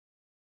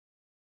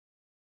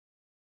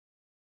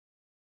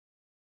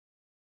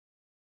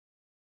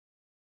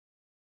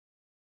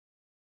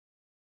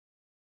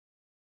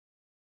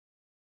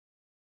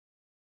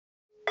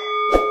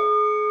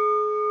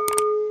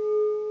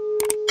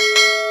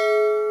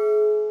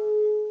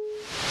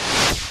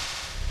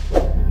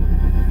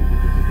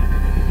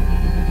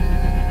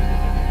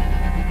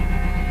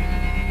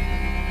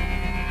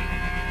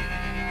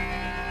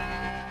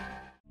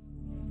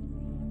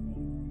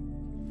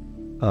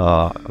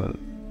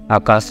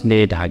आकाशले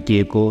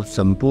ढाकिएको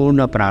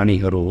सम्पूर्ण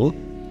प्राणीहरू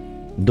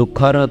दुःख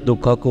र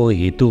दुःखको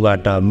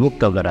हेतुबाट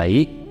मुक्त गराई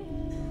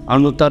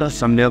अनुत्तर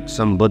सम्यक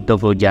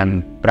सम्बुद्धको ज्ञान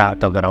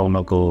प्राप्त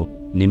गराउनको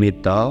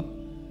निमित्त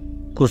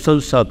कुशल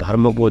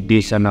धर्मको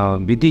देशना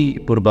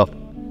विधिपूर्वक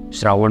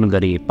श्रवण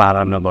गरी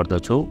पालन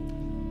गर्दछु,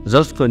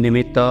 जसको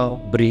निमित्त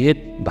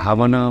बृहत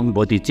भावना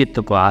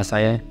बोधिचित्तको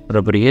आशय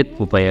र बृहत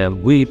उपाय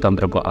गुही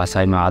तन्त्रको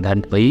आशयमा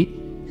आधारित भई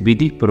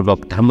विधिपूर्वक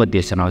धर्म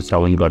देशना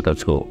श्रवण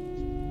गर्दछु।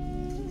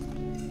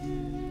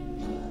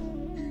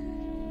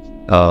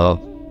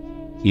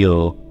 यो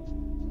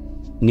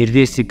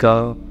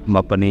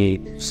निर्देशिकामा पनि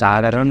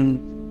साधारण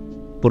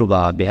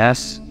पूर्वाभ्यास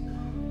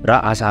र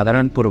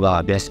असाधारण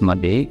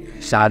पूर्वाभ्यासमध्ये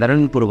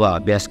साधारण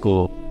पूर्वाभ्यासको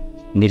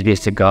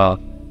निर्देशिका।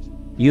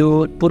 यो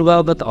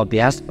पूर्वगत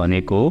अभ्यास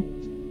भनेको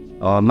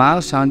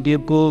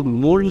महाशान्तिको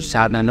मूल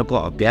साधनाको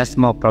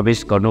अभ्यासमा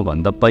प्रवेश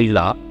गर्नुभन्दा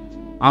पहिला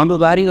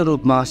अनिवार्य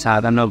रूपमा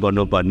साधना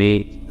गर्नुपर्ने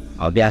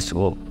अभ्यास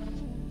हो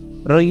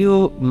र यो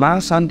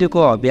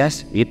महाशान्तिको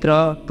अभ्यासभित्र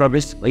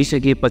प्रवेश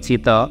भइसकेपछि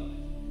त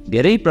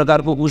धेरै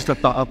प्रकारको उच्च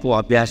तहको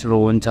अभ्यासहरू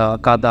हुन्छ,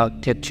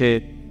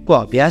 कदाक्षको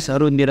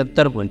अभ्यासहरू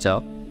निरन्तर हुन्छ।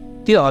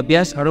 त्यो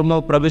अभ्यासहरूमा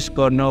प्रवेश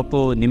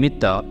गर्नको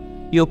निमित्त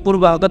यो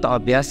पूर्वागत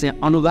अभ्यास चाहिँ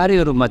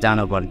अनिवार्य रूपमा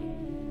जानुपर्ने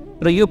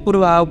र यो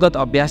पूर्वागत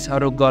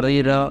अभ्यासहरू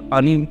गरेर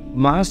अनि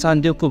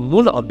महाशान्तिको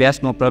मूल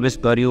अभ्यासमा प्रवेश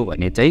गर्यो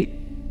भने चाहिँ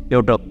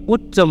एउटा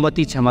उच्च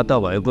मति क्षमता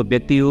भएको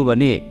व्यक्ति हो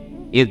भने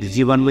एक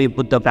जीवनमै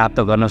बुद्ध प्राप्त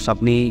गर्न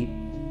सक्ने,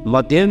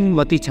 मध्यम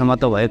मति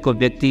क्षमता भएको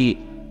व्यक्ति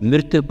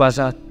मृत्यु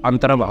पश्चात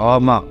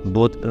अन्तर्भावमा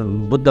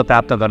बुद्ध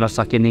प्राप्त गर्न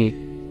सकिने,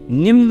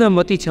 निम्न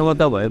मति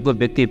क्षमता भएको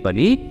व्यक्ति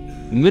पनि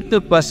मृत्यु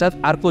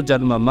पश्चात अर्को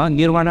जन्ममा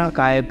निर्वाण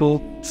कायको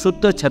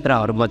शुद्ध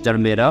क्षेत्रहरूमा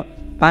जन्मेर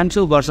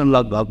 500 वर्ष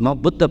लगभगमा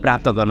बुद्ध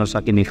प्राप्त गर्न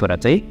सकिने कुरा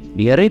चाहिँ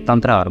धेरै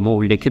तन्त्रहरूमा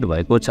उल्लेखित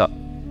भएको छ।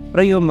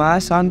 र यो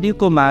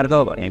महाशान्तिको मार्ग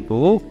भनेको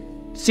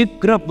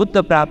शीघ्र बुद्ध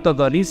प्राप्त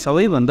गरी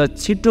सबैभन्दा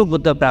छिटो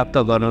बुद्ध प्राप्त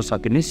गर्न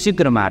सकिने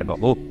शीघ्र मार्ग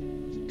हो।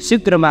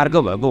 शीघ्र मार्ग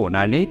भएको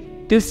हुनाले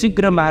त्यो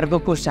शीघ्र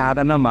मार्गको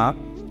साधनामा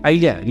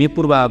अहिले हामी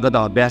पूर्वागत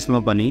अभ्यासमा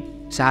पनि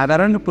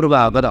साधारण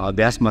पूर्वागत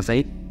अभ्यासमा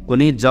चाहिँ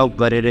कुनै जप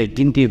गरेर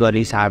गिन्ती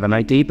गरी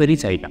साधना त्यही पनि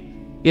छैन।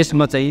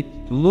 यसमा चाहिँ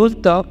मूल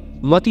त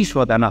मति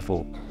शोधना हो।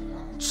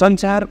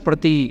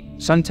 संसारप्रति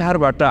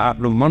संसारबाट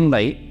आफ्नो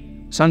मनलाई,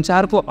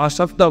 संसारको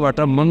असक्तबाट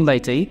मनलाई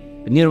चाहिँ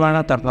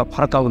निर्वाणतर्फ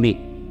फर्काउने,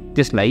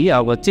 त्यसलाई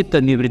अब चित्त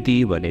निवृत्ति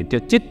भने त्यो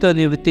चित्त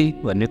निवृत्ति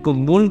भनेको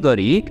मूल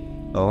गरी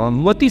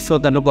मति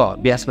शोधनको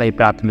अभ्यासलाई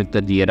प्राथमिकता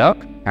दिएर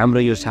हाम्रो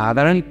यो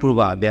साधारण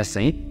पूर्वाभ्यास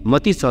चाहिँ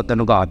मति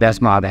शोधनको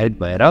अभ्यासमा आधारित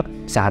भएर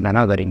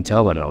साधना गरिन्छ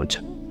भन्नुहुन्छ।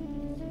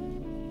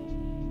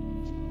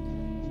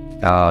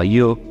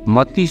 यो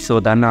मति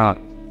शोधना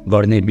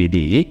गर्ने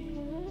विधि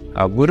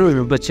गुरु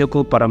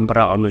ऋषिको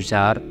परम्परा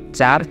अनुसार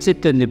 4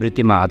 चित्त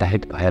निवृत्तिमा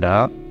आधारित भएर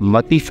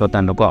मति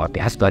शोधनको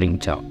अभ्यास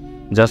गरिन्छ,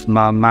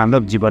 जसमा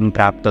मानव जीवन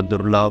प्राप्त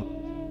दुर्लभ,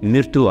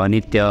 मृत्यु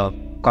अनित्य,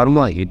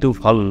 कर्म हेतु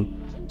फल,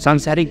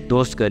 सांसारिक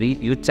दोष गरी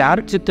यो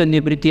 4 चित्त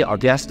निवृत्ति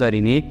अभ्यास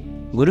गरिने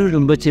गुरु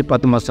ऋषि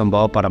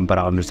पद्मसम्भव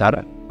परम्परा अनुसार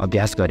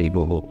अभ्यास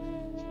गरेको हो।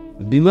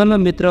 विमल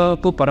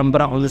मित्रको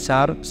परम्परा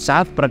अनुसार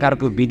 7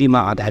 प्रकारको विधिमा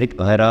आधारित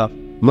भएर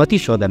मति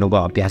शोधनको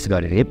अभ्यास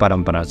गरिने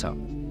परम्परा छ।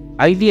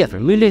 अहिले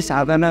हामीले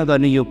साधना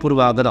गर्ने यो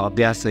पूर्वागत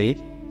अभ्यास चाहिँ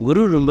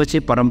गुरु ऋषि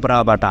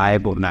परम्पराबाट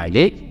आएको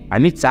हुनाले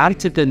हामी 4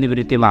 चित्त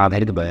निवृत्तिमा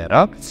आधारित भएर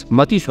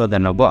मति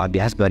शोधनको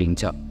अभ्यास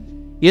गरिन्छ।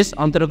 यस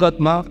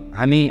अन्तर्गतमा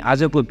हामी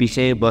आजको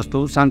विषय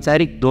वस्तु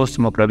सांसारिक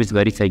दोषमा प्रवेश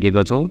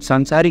गरिसकेका छौँ।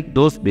 सांसारिक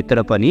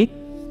दोषभित्र पनि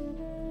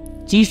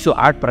चिसो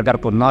 8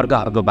 प्रकारको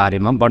नर्गहरूको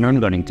बारेमा वर्णन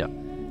गरिन्छ।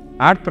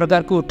 8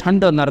 प्रकारको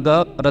ठण्ड नर्ग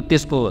र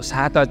त्यसको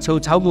साथ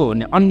छेउछाउको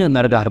हुने अन्य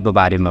नर्गहरूको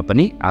बारेमा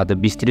पनि आज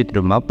विस्तृत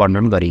रूपमा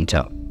वर्णन गरिन्छ।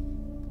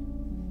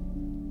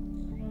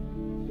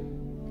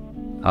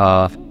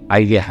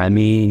 अहिले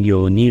हामी यो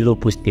निलो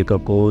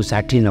पुस्तिकाको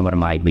 60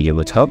 नम्बरमा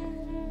आइपुगेको छ।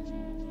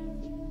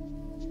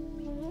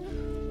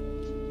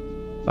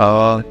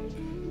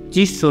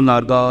 चिसो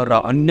नर्ग र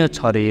अन्य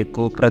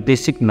छरिएको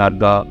प्रादेशिक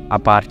नर्ग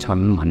अपार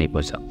छन्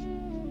भनेको छ।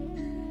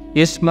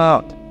 यसमा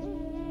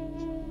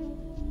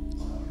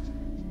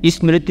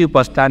स्मृति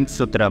उपस्थान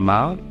सूत्रमा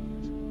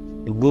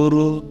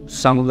गुरु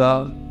सङ्ग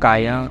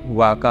काया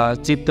वाका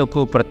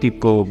चित्तको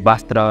प्रतीकको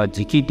वस्त्र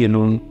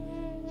झिकिदिनु,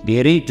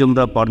 धेरै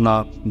जुम्र पर्न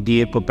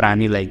दिएको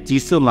प्राणीलाई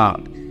चिसोमा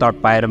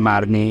तडपाएर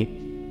मार्ने,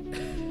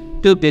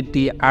 त्यो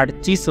व्यक्ति 8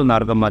 चिसो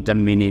नर्गमा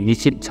जन्मिने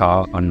निश्चित छ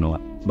भन्नु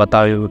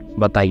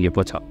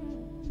बताइएको छ।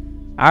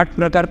 8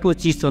 प्रकारको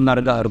चिसो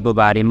नर्गहरूको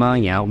बारेमा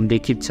यहाँ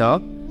उल्लेखित छ।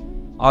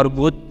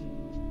 अर्बुद,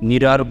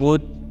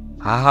 निरर्बुद,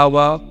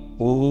 हाहावा,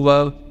 हुहुवा,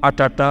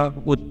 अटट,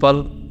 उत्पल,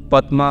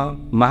 पद्मा,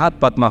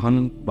 महापद्महन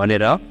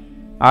भनेर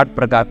 8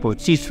 प्रकारको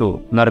चिसो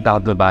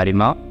नर्गहरूको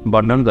बारेमा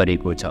वर्णन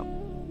गरेको छ।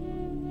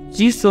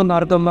 चिसो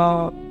नर्गमा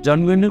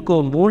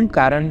जन्मिनुको मूल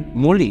कारण,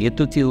 मूल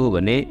हेतु के हो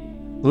भने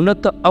हुन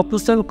त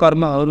अकुशल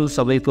कर्महरू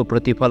सबैको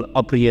प्रतिफल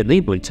अप्रिय नै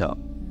हुन्छ,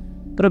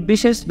 तर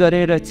विशेष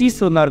गरेर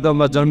चिसो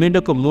नर्गमा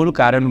जन्मिनुको मूल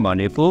कारण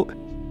भनेको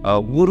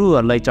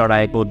गुरुहरूलाई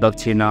चढाएको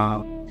दक्षिणा,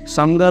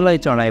 सङ्घलाई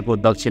चढाएको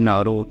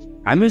दक्षिणाहरू,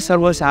 हामी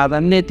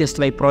सर्वसाधारणले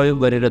त्यसलाई प्रयोग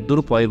गरेर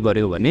दुरुपयोग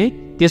गर्यो भने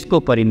त्यसको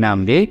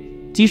परिणामले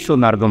चिसो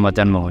नर्कमा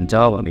जन्म हुन्छ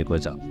भनेको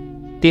छ।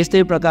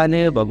 त्यस्तै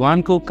प्रकारले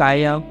भगवानको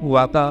काया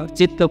वाका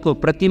चित्तको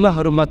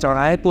प्रतिमाहरूमा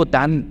चढाएको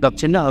दान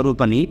दक्षिणाहरू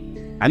पनि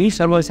हामी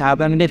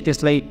सर्वसाधारणले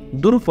त्यसलाई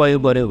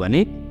दुरुपयोग गर्यो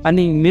भने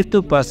अनि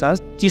मृत्यु पश्चात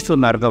चिसो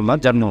नर्कमा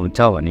जन्म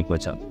हुन्छ भनेको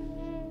छ।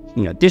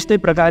 त्यस्तै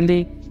प्रकारले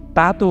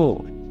तातो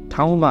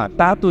ठाउँमा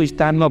तातो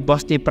स्थानमा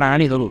बस्ने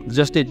प्राणीहरू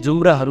जस्तै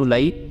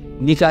जुम्राहरूलाई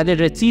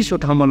निकालेर चिसो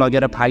ठाउँमा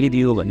लगेर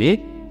फालिदियो भने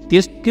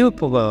त्यो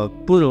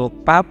पुरो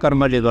पाप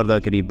कर्मले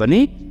गर्दाखेरि पनि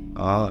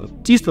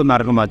चिसो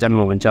नर्कमा जन्म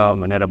हुन्छ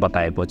भनेर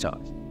बताएको छ।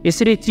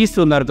 यसरी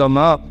चिसो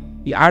नर्कमा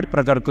यी 8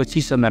 प्रकारको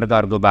चिसो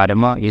नर्कहरूको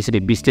बारेमा यसरी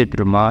विस्तृत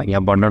रूपमा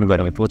यहाँ वर्णन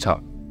गरेको छ।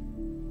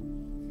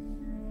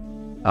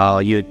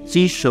 यो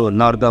चिसो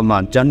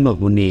नर्कमा जन्म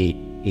हुने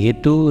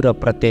हेतु र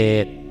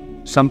प्रत्यय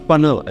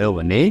सम्पन्न भयो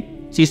भने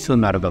चिसो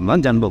नर्कमा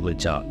जन्म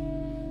हुन्छ।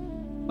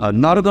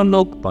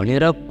 नर्कलोक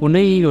भनेर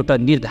कुनै एउटा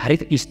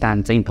निर्धारित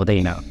स्थान चाहिँ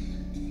हुँदैन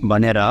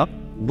भनेर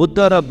बुद्ध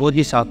र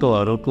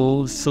बोधिसत्वहरूको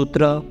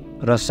सूत्र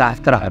र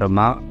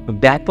शास्त्रहरूमा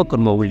व्यापक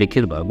रूपमा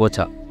उल्लेखित भएको छ।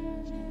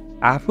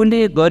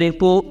 आफूले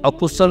गरेको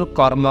अकुशल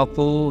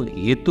कर्मको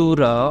हेतु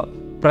र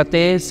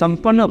प्रत्यय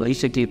सम्पन्न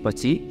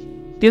भइसकेपछि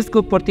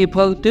त्यसको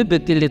प्रतिफल त्यो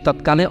व्यक्तिले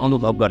तत्कालै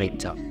अनुभव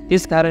गरिन्छ।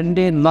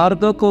 त्यसकारणले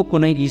नर्कको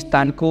कुनै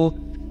स्थानको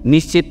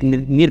निश्चित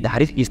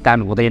निर्धारित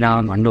स्थान हुँदैन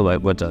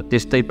भन्नुभएको छ।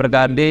 त्यस्तै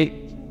प्रकारले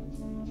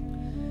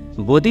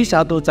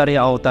बोधिसत्वाचार्य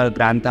अवतार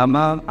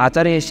ग्रन्थमा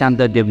आचार्य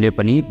शान्तदेवले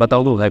पनि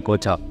बताउनु भएको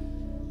छ।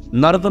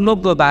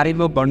 नर्कलोकको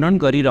बारेमा वर्णन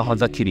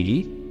गरिरहँदाखेरि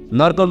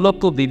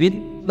नर्कलोकको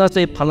विभिन्न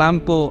चाहिँ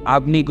फलामको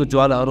अग्निको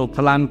ज्वालाहरू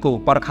फलामको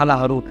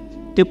पर्खालाहरू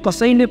त्यो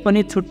कसैले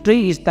पनि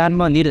छुट्टै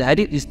स्थानमा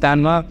निर्धारित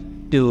स्थानमा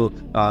त्यो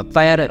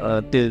तयार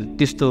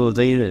त्यस्तो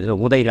चाहिँ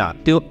हुँदैन।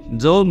 त्यो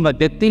जो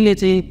व्यक्तिले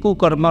चाहिँ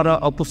कुकर्म र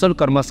अकुशल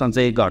कर्म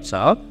सञ्चय गर्छ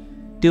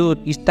त्यो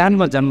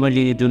स्थानमा जन्म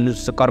लिने जुन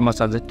कर्म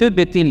सञ्चय त्यो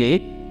व्यक्तिले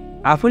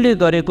आफूले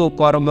गरेको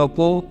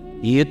कर्मको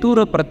हेतु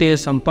र प्रत्यय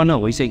सम्पन्न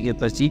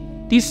भइसकेपछि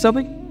ती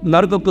सबै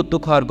नर्कको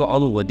दुःखहरूको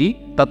अनुभूति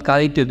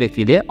तत्कालै त्यो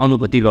व्यक्तिले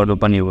अनुभूति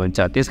गर्नुपर्ने हुन्छ।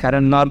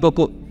 त्यसकारण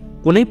नर्कको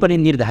कुनै पनि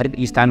निर्धारित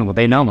स्थान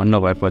हुँदैन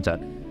भन्नुभएको छ।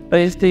 र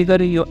यस्तै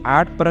गरी यो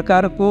 8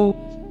 प्रकारको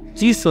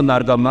चिसो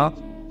नर्कमा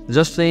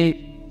जस्तै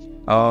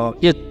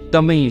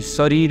एकदमै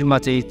शरीरमा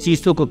चाहिँ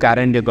चिसोको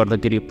कारणले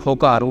गर्दाखेरि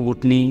फोकाहरू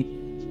उठ्ने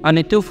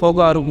अनि त्यो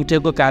फोकाहरू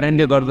उठेको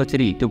कारणले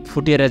गर्दाखेरि त्यो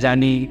फुटेर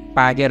जाने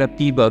पाकेर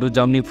पिपहरू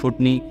जम्ने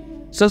फुट्ने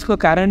जसको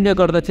कारणले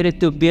गर्दाखेरि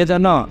त्यो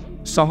वेदना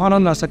सहन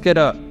नसकेर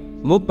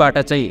मुखबाट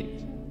चाहिँ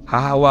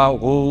हावा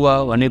हो वा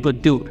भनेको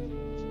त्यो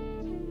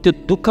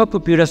दुःखको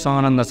पीडा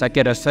सहन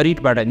नसकेर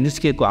शरीरबाट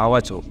निस्केको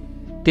आवाज हो।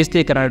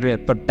 त्यस्तै कारणले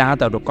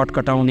दाँतहरू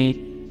कटकटाउने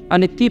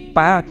अनि ती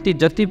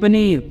जति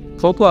पनि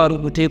फोकाहरू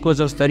उठेको छ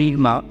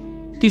शरीरमा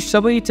ती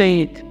सबै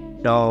चाहिँ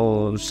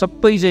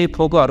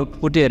फोकाहरू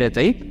फुटेर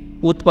चाहिँ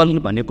उत्पन्न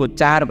भनेको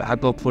 4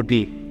 भागको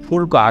फुटी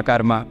फुलको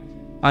आकारमा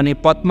अनि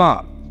पद्म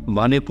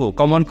भनेको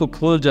कमलको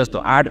फुल जस्तो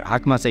 8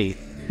 भागमा चाहिँ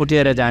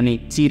फुटेर जाने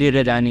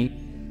चिरेर जाने।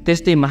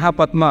 त्यस्तै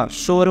महापद्म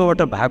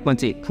 16वटा भागमा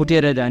चाहिँ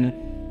फुटेर जाने।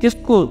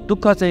 त्यसको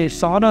दुःख चाहिँ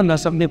सहन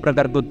नसक्ने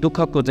प्रकारको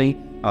दुःखको चाहिँ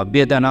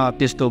वेदना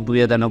त्यस्तो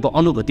वेदनाको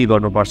अनुभूति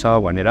गर्नुपर्छ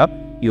भनेर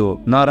यो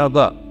नरक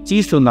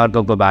चिसो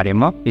नर्कको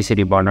बारेमा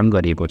यसरी वर्णन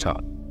गरिएको छ।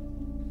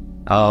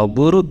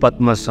 गुरु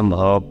पद्म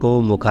सम्भवको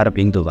मुखार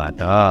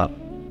बिन्दुबाट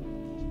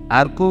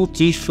अर्को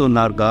चिसो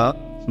नर्क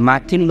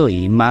माथिल्लो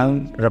हिमाल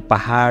र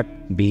पहाड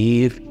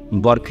भिर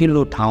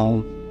बर्फिलो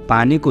ठाउँ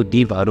पानीको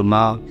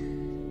द्वीपहरूमा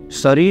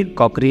शरीर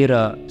कक्रिएर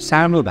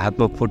सानो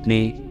भागमा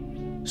फुट्ने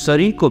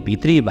शरीरको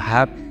भित्री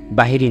भाग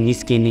बाहिरी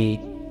निस्किने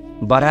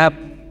बराब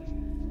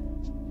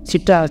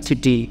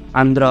छिट्टाछिट्टी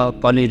आन्द्र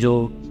कलेजो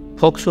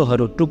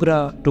फोक्सोहरू टुक्रा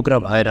टुक्रा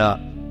भएर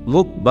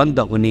मुख बन्द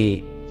हुने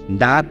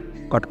दाँत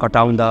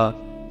कटकटाउँदा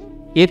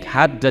 1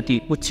 हात जति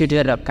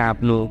उछिटेर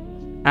काँप्नु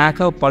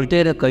आँखा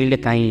पल्टेर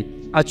कहिलेकाहीँ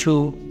आछु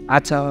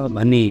आछ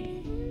भन्ने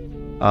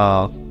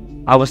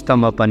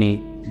अवस्थामा पनि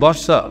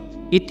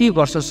यति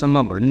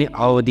वर्षसम्म भन्ने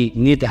अवधि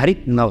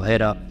निर्धारित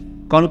नभएर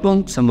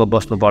कल्पौँसम्म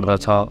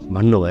बस्नुपर्दछ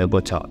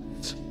भन्नुभएको छ।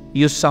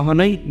 यो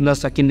सहनै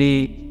नसकिने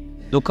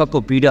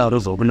दुःखको पीडाहरू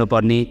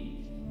भोग्नुपर्ने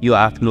यो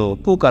आफ्नो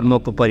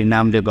कुकर्मको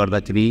परिणामले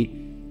गर्दाखेरि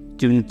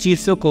जुन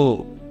चिसोको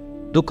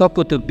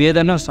दुःखको त्यो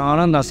वेदना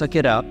सहन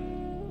नसकेर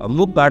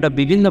मुखबाट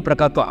विभिन्न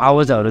प्रकारको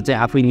आवाजहरू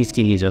चाहिँ आफै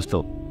निस्किने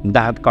जस्तो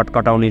दाँत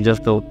कटकटाउने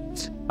जस्तो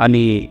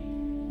अनि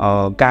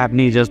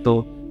काट्ने जस्तो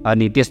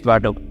अनि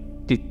त्यसबाट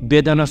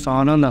वेदना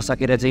सहन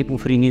नसकेर चाहिँ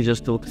उफ्रिने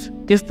जस्तो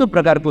त्यस्तो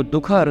प्रकारको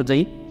दुःखहरू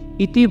चाहिँ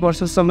यति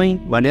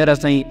वर्षसम्म भनेर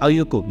चाहिँ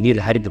आयुको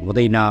निर्धारित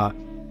हुँदैन।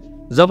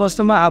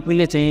 जबसम्म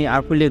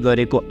आफूले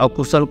गरेको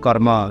अकुशल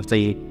कर्म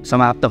चाहिँ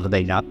समाप्त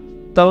हुँदैन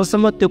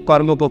तबसम्म त्यो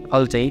कर्मको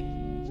फल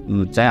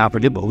चाहिँ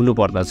आफूले भोग्नु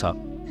पर्दछ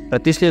र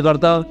त्यसले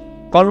गर्दा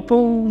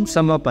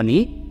कल्पौँसम्म पनि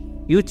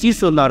यो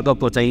चिसो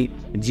नर्कको चाहिँ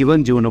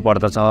जीवन जिउनु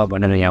पर्दछ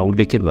भनेर यहाँ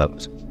उल्लेखित भएको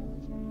छ।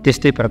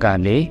 त्यस्तै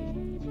प्रकारले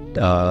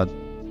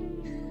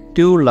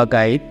त्यो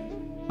लगायत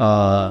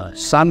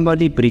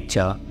सानबली वृक्ष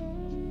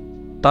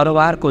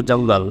तरवारको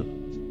जङ्गल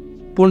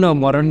पूर्ण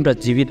मरण र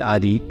जीवित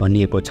आदि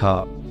भनिएको छ।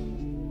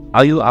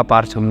 अयु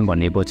अपार छन्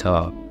भनेको छ।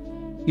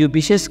 यो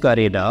विशेष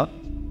गरेर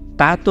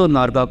तातो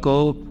नर्कको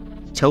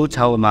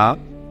छेउछाउमा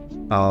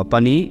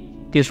पनि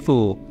त्यसको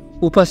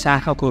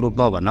उपशाखाको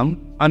रूपमा भनौँ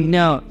अन्य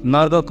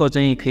नर्कको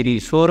चाहिँ फेरि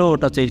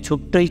 16वटा चाहिँ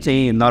छुट्टै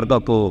चाहिँ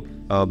नर्कको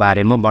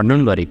बारेमा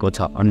वर्णन गरेको छ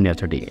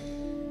अन्यचोटि।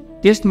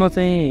 त्यसमा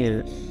चाहिँ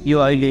यो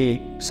अहिले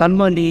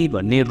सन्मली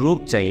भन्ने रूप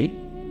चाहिँ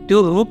त्यो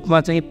रूपमा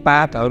चाहिँ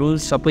पातहरू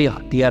सबै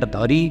हतियार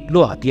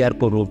धरिलो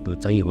हतियारको रूप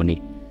चाहिँ हुने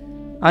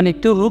अनि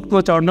त्यो रूपमा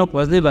चढ्न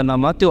खोज्दै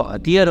बेलामा त्यो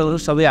हतियारहरू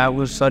सबै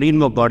आफ्नो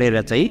शरीरमा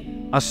बढेर चाहिँ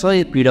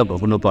असह्य पीडा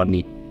भोग्नु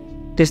पर्ने।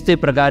 त्यस्तै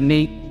प्रकारले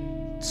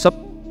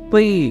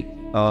सबै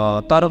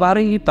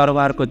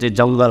तरबारको चाहिँ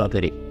जङ्गल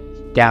फेरि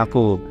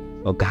त्यहाँको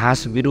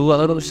घाँस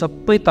बिरुवाहरू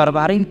सबै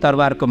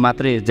तरबारको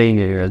मात्रै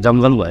चाहिँ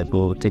जङ्गल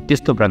भएको चाहिँ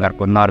त्यस्तो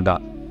प्रकारको नर्क।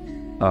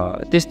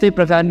 त्यस्तै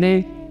प्रकारले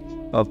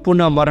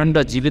पुनः मरण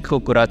र जीवितको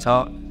कुरा छ।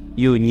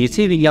 यो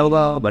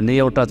निचेलियाउवा भन्ने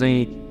एउटा चाहिँ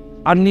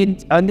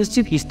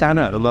अनिश्चित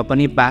स्थानहरूमा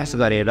पनि बास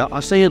गरेर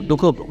असह्य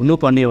दुःख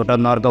भोग्नुपर्ने एउटा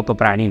नर्कको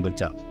प्राणी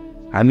हुन्छ।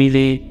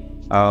 हामीले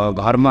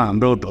घरमा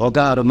हाम्रो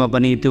ढोकाहरूमा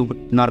पनि त्यो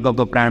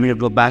नर्कको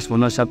प्राणीहरूको बास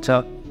हुनसक्छ,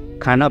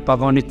 खाना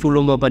पकाउने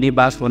चुलोमा पनि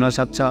बास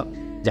हुनसक्छ,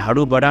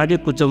 झाडु बढाउने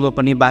कुचोमा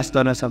पनि बास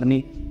गर्न सक्ने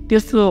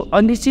त्यस्तो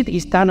अनिश्चित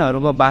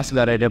स्थानहरूमा बास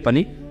गरेर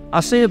पनि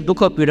असह्य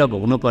दुःख पीडा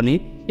भोग्नुपर्ने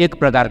एक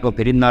प्रकारको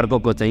फेरि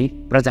नर्कको चाहिँ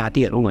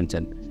प्रजातिहरू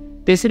हुन्छन्।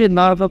 त्यसरी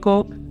नर्कको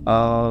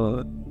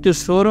त्यो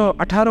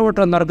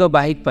 18वटा नर्क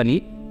बाहेक पनि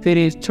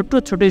फेरि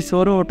छुट्टै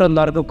 16वटा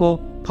नर्कको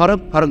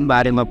फरक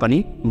बारेमा पनि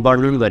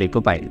वर्णन गरेको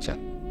पाइन्छ।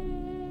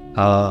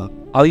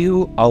 आयु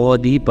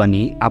अवधि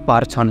पनि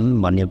अपार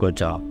छन् भनेको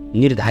छ।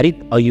 निर्धारित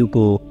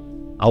आयुको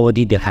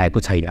अवधि देखाएको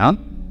छैन।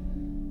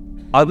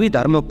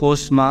 अभिधर्म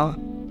कोषमा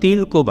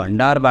तिलको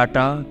भण्डारबाट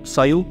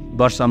 100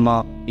 वर्षमा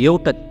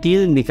एउटा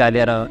तिल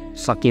निकालेर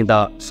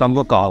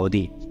सकिँदासम्मको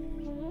अवधि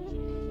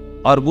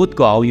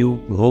अर्बुदको आयु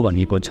हो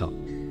भनेको छ।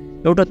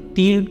 एउटा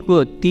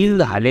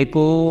तिल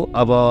हालेको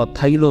अब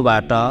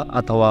थैलोबाट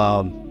अथवा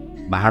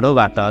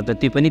भाँडोबाट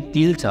जति पनि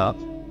तिल छ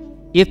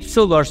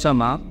 100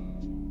 वर्षमा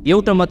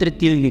एउटा मात्रै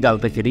तिल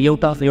निकाल्दाखेरि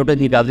एउटा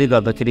निकाल्दै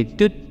गर्दाखेरि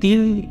त्यो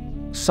तिल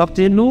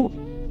सकिनु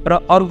र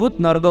अर्बुद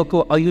नर्कको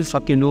आयु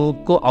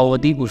सकिनुको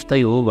अवधि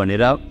उस्तै हो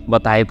भनेर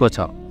बताएको छ।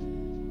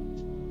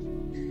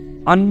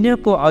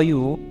 अन्यको आयु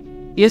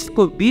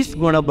यसको 20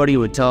 गुणा बढी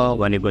हुन्छ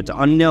भनेको छ।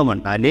 अन्य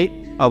भन्नाले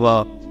अब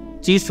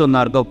चिसो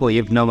नर्कको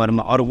 1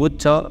 नम्बरमा अर्बुद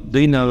छ,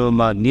 2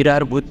 नम्बरमा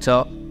निरार्बुद छ।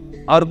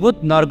 अर्बुद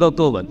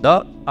नर्कको भन्दा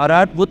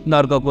अरार्बुद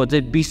नर्कको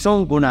चाहिँ 20औं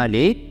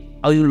गुणाले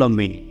आयु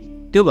लम्बिने,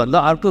 त्योभन्दा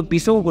अर्को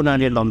 20औं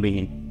गुणाले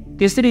लम्बिने,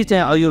 त्यसरी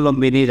चाहिँ आयु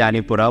लम्बिने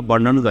जाने कुरा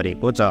वर्णन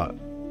गरेको छ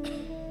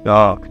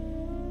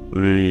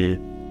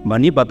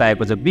भनी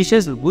बताएको छ।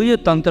 विशेष गुह्य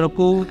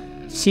तन्त्रको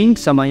सिङ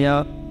समय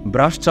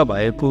भ्रष्ट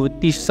भएको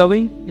ती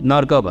सबै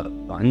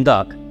नर्कभन्दा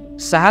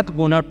 7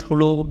 गुणा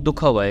ठुलो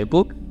दुःख भएको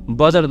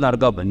वज्र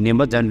नर्क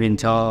भन्नेमा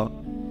जन्मिन्छ।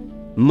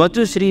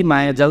 मजुश्री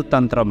मायाजल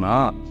तन्त्रमा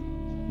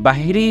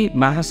बाहिरी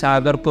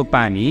महासागरको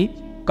पानी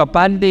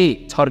कपालले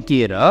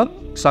छर्किएर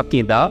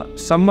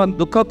सकिँदासम्म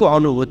दुःखको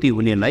अनुभूति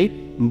हुनेलाई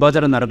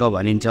वज्र नर्क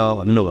भनिन्छ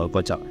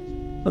भन्नुभएको छ।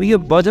 अब यो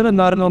वज्र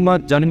नर्कमा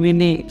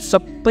जन्मिने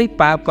सबै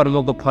पाप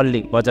कर्मको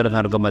फलले वज्र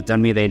नर्कमा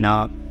जन्मिँदैन।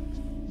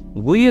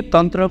 गुह्य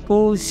तन्त्रको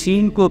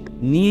सिङको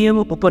नियम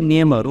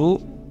उपनियमहरू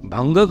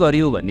भङ्ग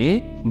गर्यो भने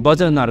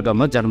वज्र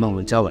नर्कमा जन्म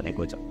हुन्छ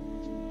भनेको छ।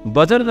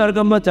 वज्र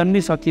नर्कमा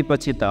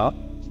जन्मिसकेपछि त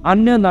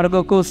अन्य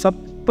नर्कको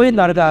सबै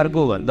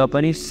नर्कहरूको भन्दा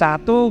पनि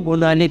 7औं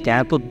गुणाले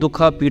त्यहाँको दुःख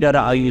पीडा र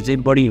आयु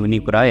चाहिँ बढी हुने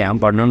कुरा यहाँ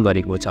वर्णन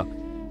गरेको छ।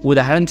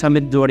 उदाहरण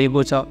समेत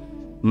जोडेको छ।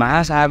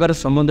 महासागर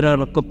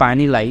समुद्रको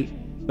पानीलाई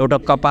एउटा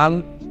कपाल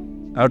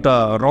एउटा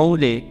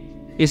रौँले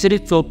यसरी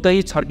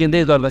चोप्दै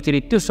छर्किँदै गर्दाखेरि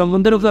त्यो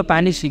समुद्रको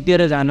पानी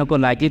सिक्किएर जानको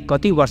लागि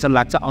कति वर्ष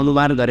लाग्छ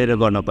अनुमान गरेर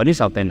गर्न पनि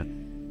सक्दैन।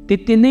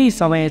 त्यति नै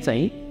समय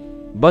चाहिँ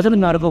वज्र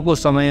नर्कको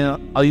समय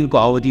आयुको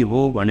अवधि हो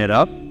भनेर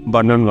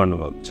वर्णन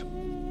गर्नुभएको छ।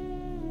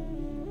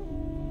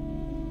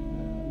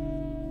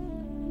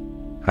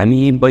 हामी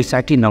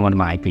 62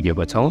 नम्बरमा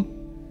आइपुगेको छौँ।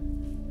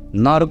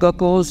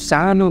 नर्कको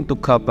सानो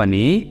दुःख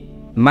पनि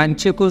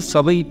मान्छेको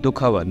सबै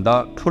दुःखभन्दा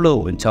ठुलो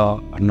हुन्छ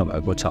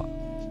भन्नुभएको छ।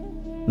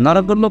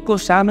 नरकलोकको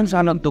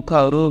सानो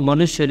दुःखहरू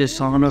मनुष्यले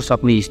सहन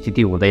सक्ने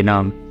स्थिति हुँदैन,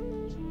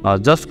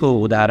 जसको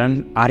उदाहरण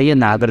आर्य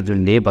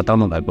नागार्जुनले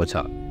बताउनु भएको छ।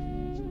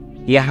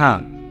 यहाँ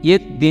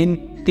एक दिन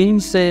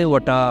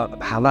 300वटा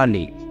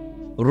भालाले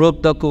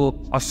रोप्दको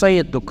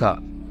असह्य दुःख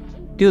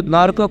त्यो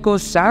नर्कको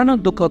सानो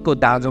दुःखको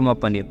दाँजोमा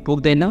पनि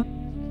पुग्दैन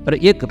र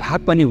 1 भाग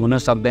पनि हुन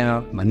सक्दैन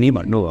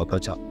भन्नुभएको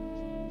छ।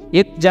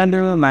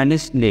 एकजना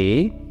मानिसले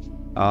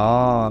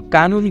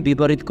कानुन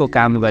विपरीतको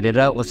काम गरेर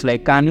उसलाई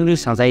कानुनी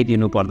सजाय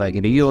दिनु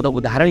पर्दाखेरि यो एउटा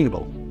उदाहरण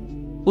हो।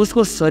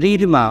 उसको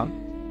शरीरमा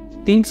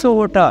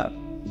 300वटा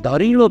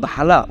धरिलो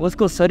भाला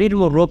उसको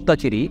शरीरमा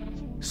रोप्दाखेरि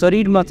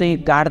शरीरमा चाहिँ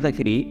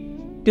गाड्दाखेरि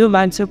त्यो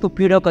मान्छेको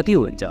पीडा कति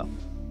हुन्छ।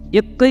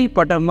 एकै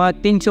पटकमा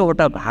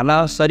 300वटा भाला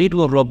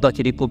शरीरमा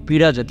रोप्दाखेरिको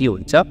पीडा जति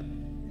हुन्छ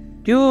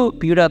त्यो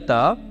पीडा त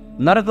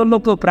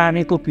नरकलोकको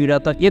प्राणीको पीडा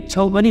त 1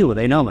 छौ पनि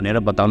हुँदैन भनेर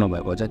बताउनु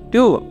भएको छ।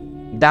 त्यो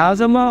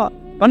दाँजोमा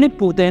पनि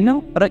पुग्दैन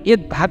र एक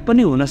भाग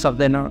पनि हुन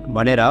सक्दैन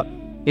भनेर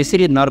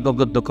यसरी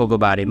नर्कको दुःखको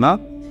बारेमा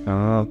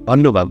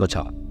भन्नुभएको छ।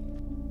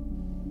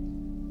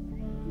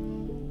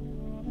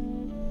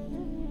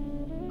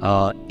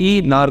 यी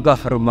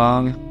नर्कहरूमा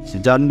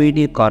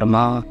जन्मिने कर्म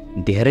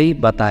धेरै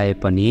बताए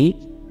पनि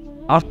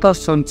अर्थ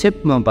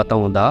संक्षेपमा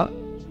बताउँदा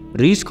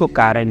रिसको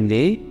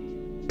कारणले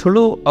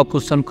ठुलो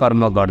अकुशल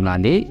कर्म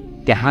गर्नाले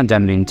त्यहाँ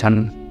जन्मिन्छन्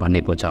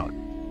भनेको छ।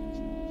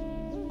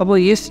 अब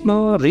यसमा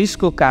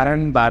रिसको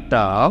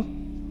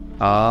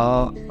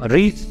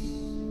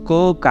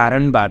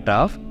कारणबाट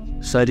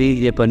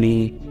शरीरले पनि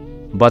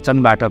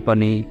वचनबाट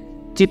पनि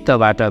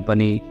चित्तबाट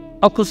पनि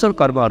अकुशल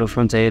कर्महरू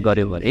सञ्चय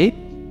गर्यो भने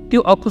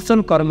त्यो अकुशल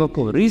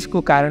कर्मको रिसको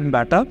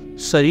कारणबाट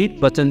शरीर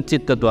वचन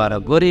चित्तद्वारा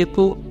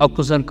गरिएको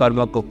अकुशल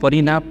कर्मको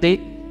परिणामले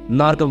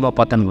नर्कमा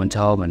पतन हुन्छ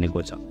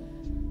भनेको छ।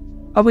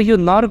 अब यो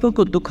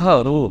नर्कको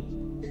दुःखहरू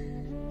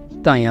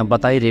त यहाँ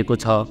बताइरहेको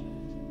छ।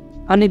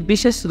 अनि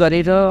विशेष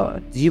गरेर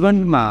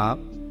जीवनमा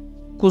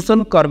कुशल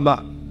कर्म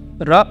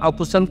र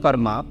अकुशल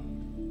कर्म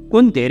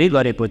कुन धेरै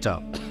गरेको छ।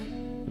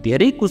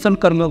 धेरै कुशल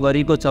कर्म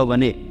गरेको छ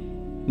भने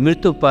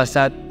मृत्यु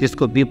पश्चात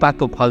त्यसको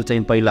विपाकको फल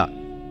चाहिँ पहिला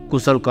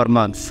कुशल कर्म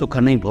सुख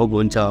नै भोग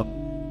हुन्छ।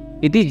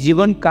 यदि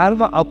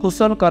जीवनकालमा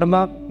अकुशल कर्म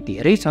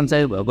धेरै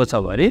सञ्चय भएको छ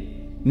भने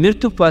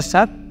मृत्यु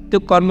पश्चात त्यो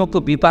कर्मको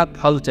विपाक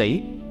फल चाहिँ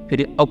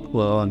फेरि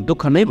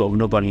दुःख नै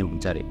भोग्नु पर्ने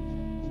हुन्छ अरे।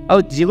 अब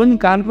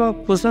जीवनकालमा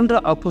कुशल र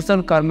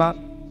अकुशल कर्म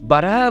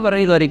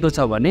बराबरै गरेको छ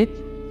भने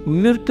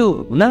मृत्यु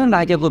हुन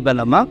लागेको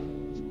बेलामा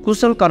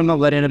कुशल कर्म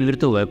गरेर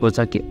मृत्यु भएको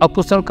छ कि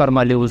अकुशल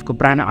कर्मले उसको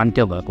प्राण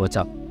अन्त्य भएको छ,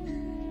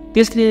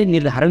 त्यसले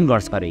निर्धारण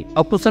गर्छ अरे।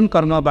 अकुशल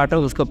कर्मबाट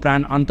उसको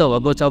प्राण अन्त्य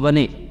भएको छ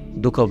भने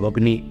दुःख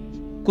भोग्ने,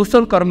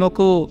 कुशल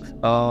कर्मको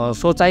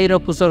सोचाइ र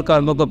कुशल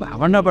कर्मको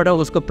भावनाबाट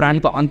उसको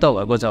प्राणको अन्त्य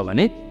भएको छ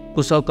भने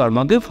कुशल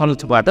कर्मकै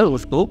फलबाट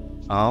उसको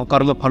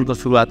कर्मफलको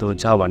सुरुवात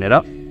हुन्छ भनेर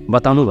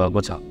बताउनु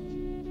भएको छ।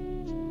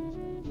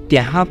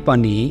 त्यहाँ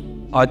पनि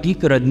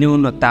अधिक र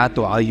न्यून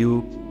तातो आयु,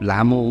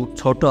 लामो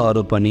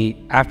छोटोहरू पनि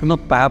आफ्नो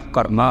पाप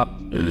कर्म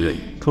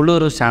ठुलो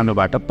र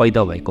सानोबाट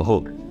पैदा भएको हो।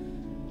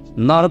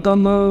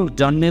 नर्कमा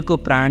जन्मेको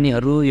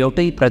प्राणीहरू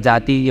एउटै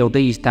प्रजाति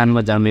एउटै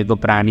स्थानमा जन्मेको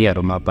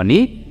प्राणीहरूमा पनि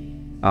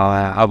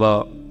अब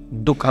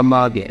दुःखमा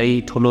धेरै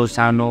ठुलो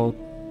सानो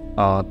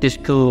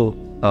त्यस्तो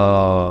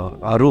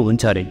हरू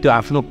हुन्छ अरे। त्यो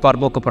आफ्नो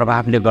कर्मको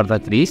प्रभावले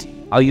गर्दाखेरि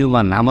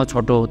आयुमा लामो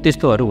छोटो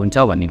त्यस्तोहरू हुन्छ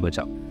भनेको छ,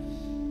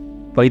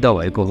 पैदा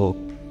भएको हो।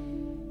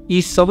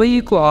 यी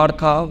सबैको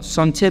अर्थ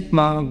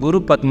संक्षेपमा गुरु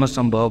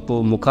पद्मसम्भवको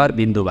मुखार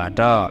बिन्दुबाट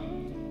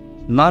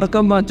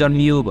नर्कमा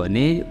जन्मियो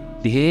भने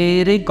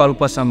धेरै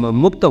कल्पसम्म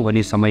मुक्त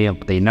हुने समय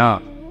हुँदैन,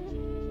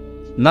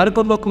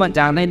 नर्कलोकमा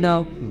जाँदैन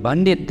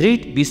भन्ने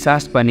दृढ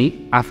विश्वास पनि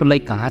आफूलाई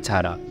कहाँ छ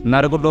र।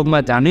 नर्कलोकमा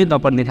जानै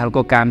नपर्ने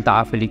खालको काम त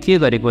आफूले के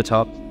गरेको छ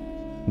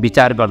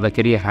विचार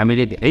गर्दाखेरि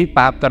हामीले धेरै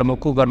पाप कर्म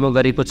कुकर्म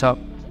गरेको छ।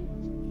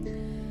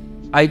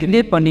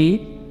 अहिले पनि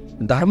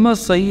धर्म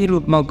सही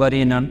रूपमा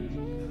गरेनन्,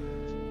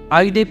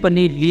 अहिले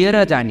पनि लिएर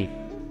जाने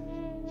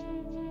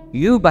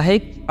यो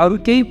बाहेक अरू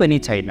केही पनि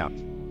छैन।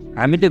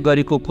 हामीले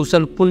गरेको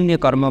कुशल पुण्य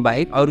कर्म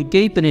बाहेक अरू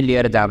केही पनि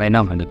लिएर जाँदैन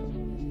भनेको।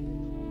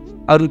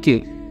 अरू के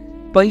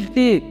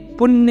पहिले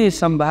पुण्य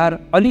सम्भार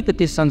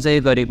अलिकति सञ्चय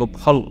गरेको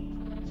फल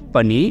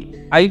पनि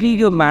अहिले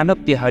यो मानव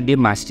देहले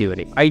मास्यो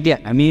अरे। अहिले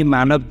हामी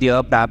मानव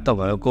देह प्राप्त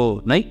भएको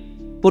नै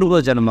पूर्व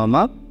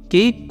जन्ममा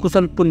केही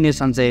कुशल पुण्य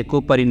सञ्चयको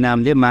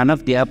परिणामले मानव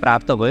देह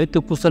प्राप्त भयो,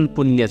 त्यो कुशल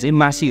पुण्य चाहिँ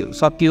मासियो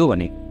सकियो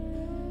भने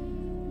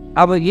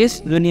अब यस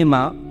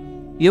दुनियाँमा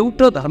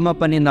एउटा धर्म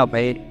पनि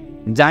नभए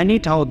जाने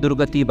ठाउँ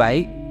दुर्गति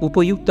बाहेक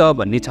उपयुक्त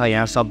भन्ने छ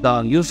यहाँ शब्द।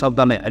 यो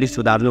शब्दलाई अलि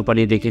सुधार्नु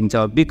पर्ने देखिन्छ।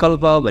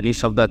 विकल्प भन्ने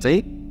शब्द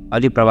चाहिँ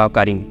अलि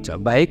प्रभावकारी हुन्छ,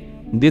 बाहेक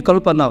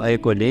विकल्प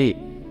नभएकोले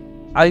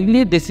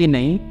अहिलेदेखि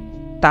नै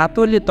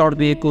तातोले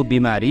तडबिएको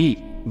बिमारी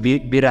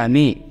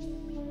बिरामी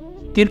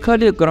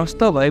तिर्खले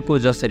ग्रस्त भएको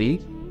जसरी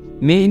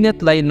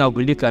मेहनतलाई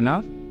नभुलिकन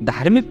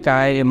धार्मिक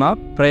कार्यमा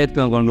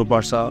प्रयत्न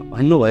गर्नुपर्छ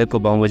भन्नुभएको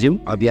बमोजिम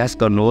अभ्यास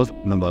गर्नुहोस्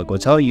भन्नुभएको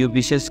छ। यो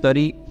विशेष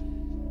गरी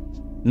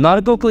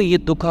नर्कको यी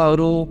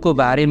दुःखहरूको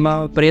बारेमा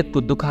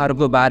प्रेतको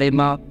दुःखहरूको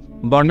बारेमा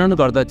वर्णन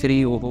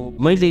गर्दाखेरि ओहो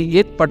मैले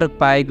एकपटक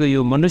पाएको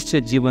यो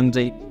मनुष्य जीवन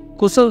चाहिँ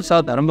कुशल छ,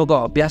 धर्मको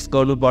अभ्यास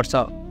गर्नुपर्छ,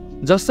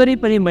 जसरी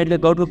पनि मैले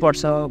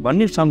गर्नुपर्छ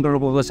भन्ने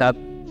सङ्कल्पको साथ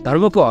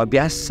धर्मको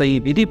अभ्यास चाहिँ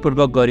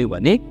विधिपूर्वक गऱ्यो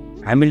भने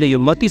हामीले यो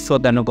मति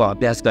शोधनको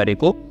अभ्यास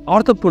गरेको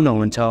अर्थपूर्ण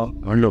हुन्छ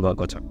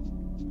भन्नुभएको छ।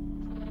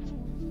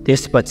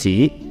 त्यसपछि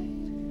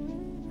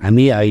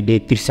हामी अहिले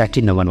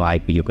 63 नम्बरमा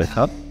आइपुगेको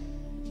छ।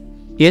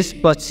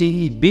 यसपछि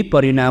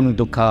विपरिणाम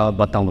दुःख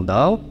बताउँदा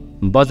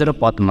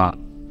वज्रपथमा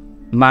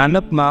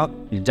मानवमा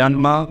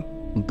जन्म,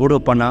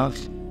 बुढोपना,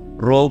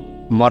 रोग,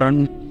 मरण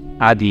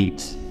आदि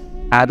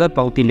आदर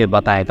पौतीले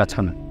बताएका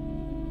छन्।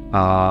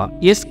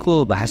 यसको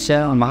भाषा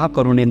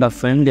महाकरुणीले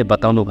स्वयंले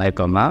बताउनु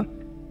भएकोमा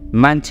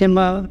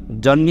मान्छेमा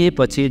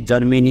जन्मिएपछि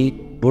जन्मिने,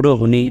 बुढो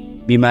हुने,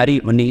 बिमारी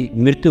हुने,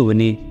 मृत्यु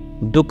हुने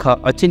दुःख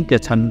अचिन्त्य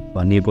छन्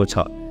भनिएको छ।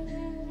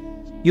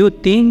 यो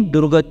 3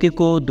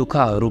 दुर्गतिको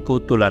दुःखहरूको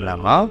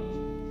तुलनामा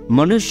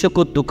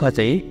मनुष्यको दुःख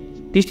चाहिँ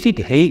त्यति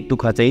धेरै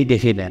दुःख चाहिँ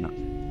देखिँदैन।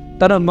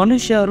 तर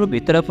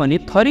मनुष्यहरूभित्र पनि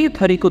थरी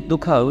थरीको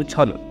दुःखहरू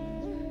छन्।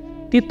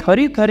 ती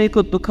थरी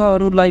थरीको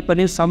दुःखहरूलाई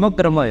पनि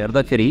समग्रमा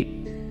हेर्दाखेरि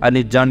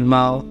अनि जन्म,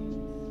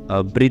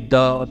 वृद्ध,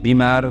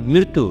 बिमार,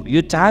 मृत्यु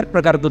यो 4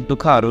 प्रकारको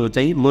दुःखहरू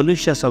चाहिँ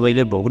मनुष्य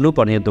सबैले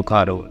भोग्नुपर्ने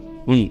दुःखहरू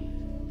हुन्।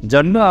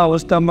 जन्म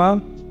अवस्थामा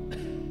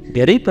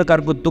धेरै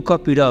प्रकारको दुःख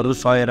पीडाहरू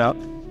सहेर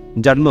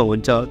जन्म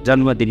हुन्छ।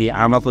 जन्म दिने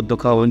आमाको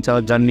दुःख हुन्छ,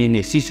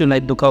 जन्मिने शिशुलाई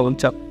दुःख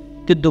हुन्छ,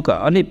 त्यो दुःख।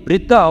 अनि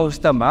वृद्ध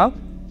अवस्थामा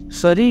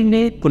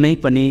शरीरले कुनै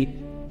पनि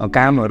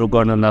कामहरू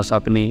गर्न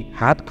नसक्ने,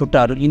 हात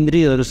खुट्टाहरू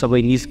इन्द्रियहरू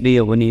सबै निष्क्रिय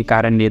हुने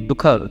कारणले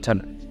दुःखहरू छन्।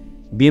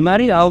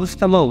 बिमारी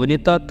अवस्थामा हुने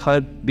त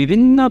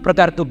विभिन्न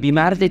प्रकारको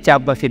बिमारले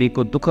चाप्दाखेरि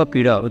दुःख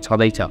पीडाहरू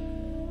छँदैछ।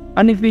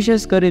 अनि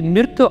विशेष गरी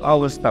मृत्यु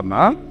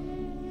अवस्थामा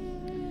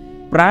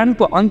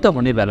प्राणको अन्त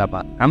हुने बेलामा,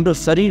 हाम्रो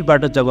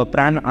शरीरबाट जब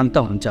प्राण अन्त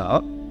हुन्छ,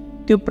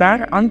 त्यो प्राण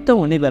अन्त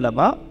हुने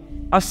बेलामा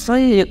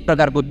असह्य एक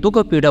प्रकारको दुःख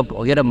पीडा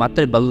भोगेर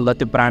मात्रै बल्ल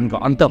त्यो प्राणको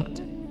अन्त हुन्छ।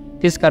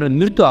 त्यसकारण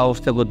मृत्यु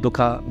अवस्थाको दुःख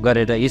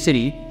गरेर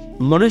यसरी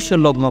मनुष्य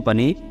लोकमा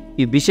पनि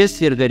यी विशेष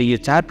गरी यो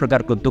 4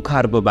 प्रकारको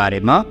दुःखहरूको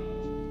बारेमा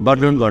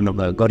वर्णन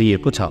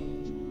गरिएको छ।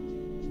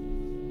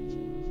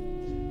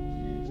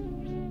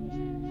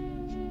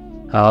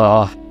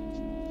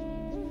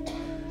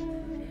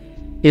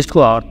 यसको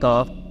अर्थ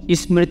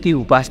स्मृति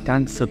उपासना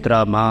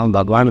सूत्रमा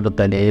भगवान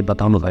बुद्धले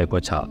बताउनु भएको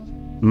छ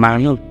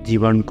मानव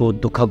जीवनको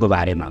दुःखको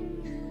बारेमा।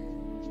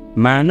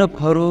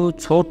 मानवहरू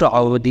छोटो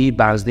अवधि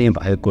बाँच्ने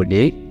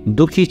भएकोले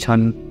दुःखी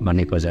छन्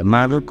भनेको छ।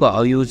 मानवको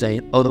आयु चाहिँ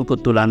अरूको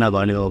तुलना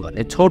गर्ने हो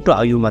भने छोटो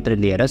आयु मात्रै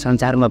लिएर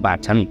संसारमा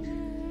बाँच्छन्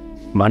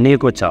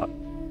भनिएको छ।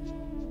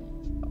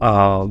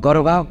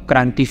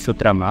 गर्भक्रान्ति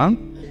सूत्रमा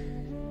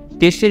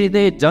त्यसरी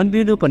नै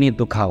जन्मिनु पनि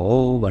दुःख हो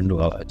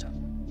भन्नुभएको छ।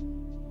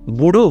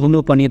 बुढो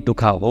हुनु पनि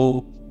दुःख हो,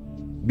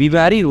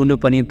 बिमारी हुनु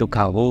पनि दुःख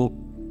हो,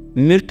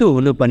 मृत्यु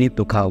हुनु पनि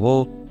दुःख हो,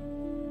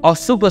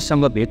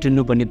 अशुभसँग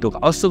भेटिनु पनि दुःख।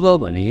 अशुभ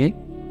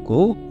भनेको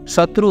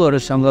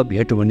शत्रुहरूसँग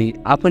भेट हुने,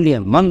 आफूले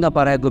मन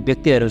नपराएको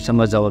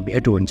व्यक्तिहरूसँग जब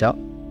भेट हुन्छ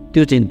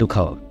त्यो चाहिँ दुःख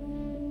हो।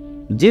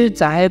 जे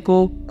चाहेको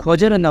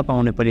खोजेर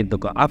नपाउने पनि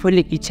दुःख,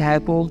 आफूले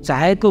इच्छाएको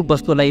चाहेको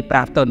वस्तुलाई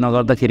प्राप्त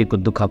नगर्दाखेरिको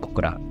दुःखको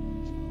कुरा,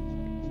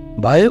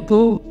 भएको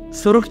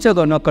सुरक्षा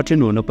गर्न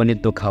कठिन हुनु पनि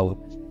दुःख हो,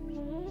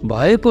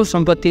 भएको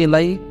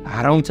सम्पत्तिलाई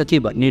हराउँछ कि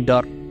भन्ने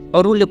डर,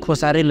 अरूले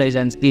खोसारै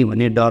लैजान्छ कि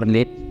भन्ने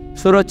डरले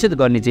सुरक्षित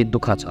गर्ने चाहिँ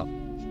दुःख छ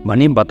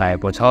भनी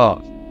बताएको छ।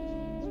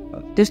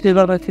 त्यसले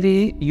गर्दाखेरि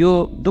यो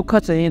दुःख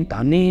चाहिँ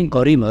धनी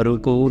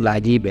गरिबहरूको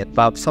लागि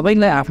भेदभाव,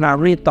 सबैलाई आफ्नो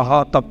आफ्नै तह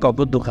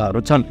तब्काको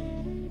दुःखहरू छन्।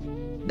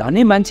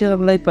 धनी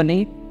मान्छेहरूलाई पनि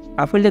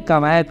आफूले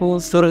कमाएको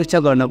सुरक्षा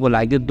गर्नको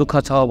लागि दुःख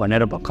छ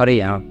भनेर भर्खरै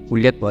यहाँ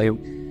उल्लेख भयो।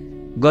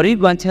 गरिब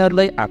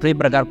मान्छेहरूलाई आफ्नै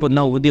प्रकारको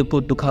नहुँदिएको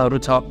दुःखहरू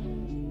छ।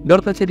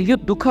 गर्दाखेरि यो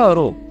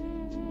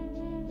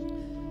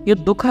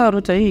दुःखहरू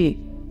चाहिँ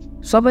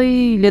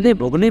सबैले नै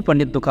भोग्नै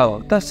पर्ने दुःख हो।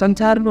 त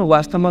संसारमा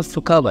वास्तवमा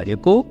सुख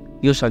भनेको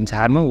यो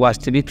संसारमा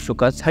वास्तविक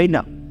सुख छैन।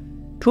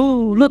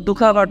 ठुलो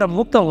दुःखबाट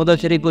मुक्त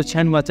हुँदाखेरिको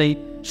क्षणमा चाहिँ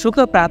सुख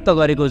प्राप्त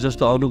गरेको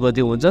जस्तो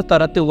अनुभूति हुन्छ,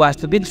 तर त्यो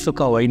वास्तविक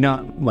सुख होइन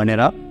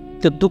भनेर,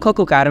 त्यो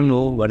दुःखको कारण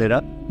हो भनेर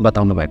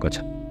बताउनु भएको छ।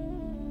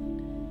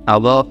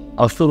 अब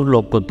असुर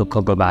लोकको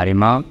दुःखको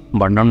बारेमा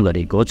वर्णन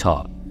गरेको छ।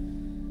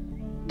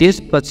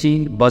 त्यसपछि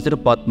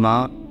वज्रपथमा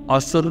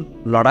असुर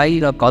लडाई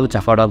र कल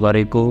झगडा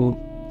गरेको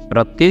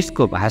र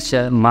त्यसको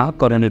भाष्य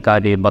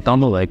महाकरणकारले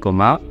बताउनु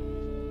भएकोमा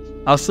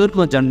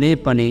असुरमा जन्मे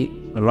पनि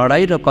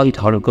लडाई र कल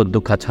झगडाको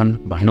दुःख छन्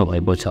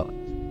भन्नुभएको छ।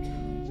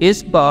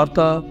 यसको अर्थ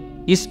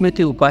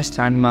स्मृति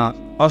उपासनामा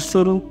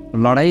असुर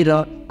लडाई र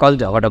कल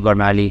झगडा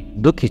गर्नाले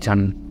दुःखी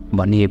छन्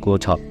भनिएको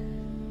छ।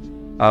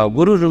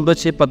 गुरु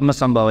ऋम्बछे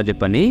पद्मसम्भवले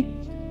पनि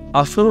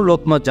असुर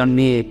लोकमा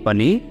जन्मिए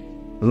पनि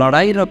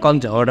लडाई र कल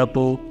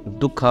झगडाको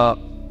दुःख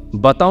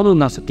बताउन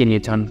नसकिने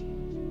छन्।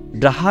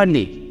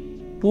 ग्रहले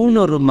पूर्ण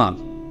रूपमा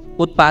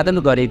उत्पादन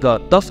गरेका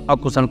 10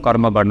 अकुशल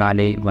कर्म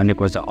गर्नाले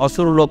भनेको छ।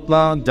 असुर लोकमा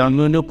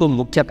जन्मिनुको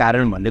मुख्य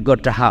कारण भनेको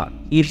ग्रह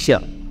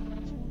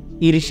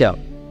ईर्ष्या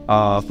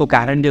को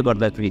कारणले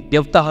गर्दाखेरि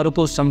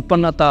देवताहरूको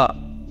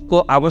सम्पन्नताको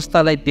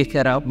अवस्थालाई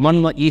देखेर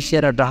मनमा ईर्ष्या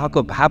र ग्रहको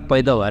भाव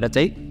पैदा भएर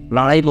चाहिँ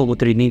लडाइँमा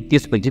उत्रिने,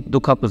 त्यसपछि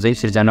दुःखको चाहिँ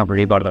सृजना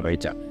हुने गर्दो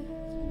रहेछ।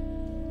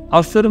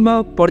 असुरमा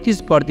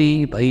प्रतिस्पर्धी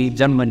भई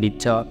जन्म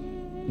लिन्छ।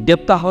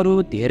 देवताहरू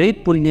धेरै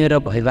पुण्य र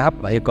भैभाव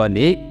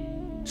भएकोले,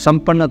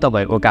 सम्पन्नता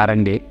भएको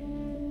कारणले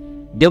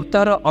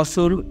देवता र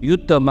असुर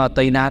युद्धमा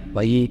तैनात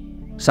भई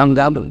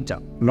सङ्ग्राम हुन्छ,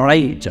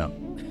 लडाइँ हुन्छ।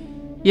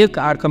 एक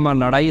अर्कामा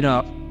लडाइँ र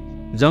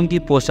जङ्गी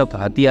पोषक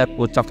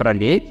हतियारको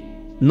चक्रले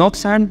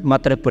नोक्सान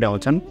मात्र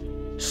पुर्याउँछन्।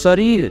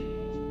 शरीर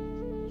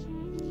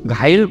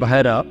घायल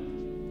भएर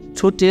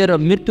छुटिएर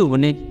मृत्यु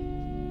हुने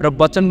र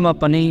वचनमा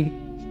पनि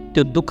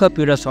त्यो दुःख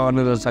पीडा सहन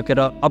नसकेर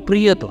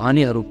अप्रिय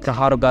ध्वनिहरू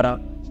प्रहार गर,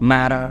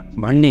 मार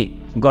भन्ने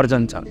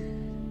गर्जन्छ।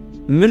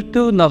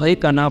 मृत्यु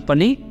नभइकन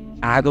पनि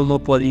आगोमा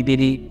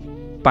पोलिदिने,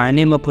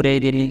 पानीमा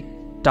पुर्याइदिने,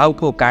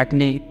 टाउको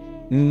काट्ने,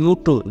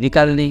 मुटु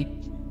निकाल्ने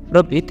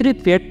र भित्री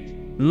पेट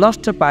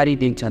नष्ट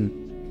पारिदिन्छन्।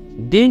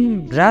 दिन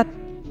रात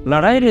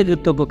लडाइँ र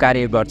युद्धको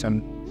कार्य गर्छन्।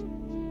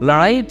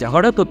 लडाइँ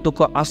झगडाको दुःख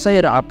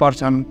असह्य र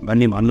अपर्छन्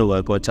भन्ने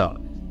भन्नुभएको छ।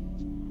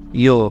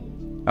 यो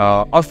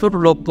असुर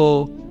लोकको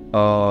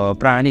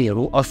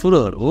प्राणीहरू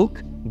असुरहरू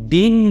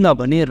दिन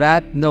नभने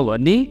रात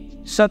नभने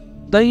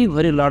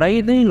सधैँभरि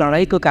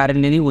लडाइँको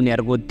कारणले नै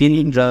उनीहरूको दिन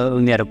र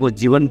उनीहरूको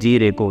जीवन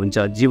जिइरहेको हुन्छ,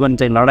 जीवन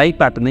चाहिँ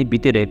लडाइँबाट नै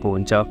बितिरहेको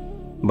हुन्छ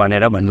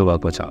भनेर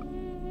भन्नुभएको छ।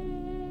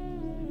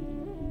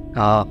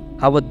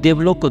 अब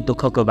देवलोकको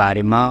दुःखको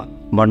बारेमा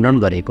वर्णन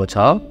गरेको छ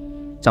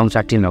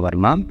 64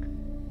 नम्बरमा।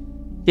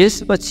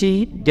 त्यसपछि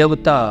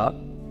देवता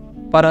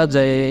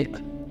पराजय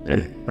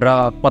र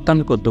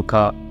पतनको दुःख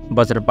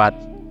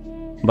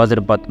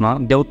वज्रपातमा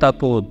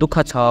देवताको दुःख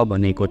छ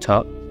भनेको छ।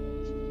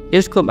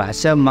 यसको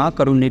भाष्यमा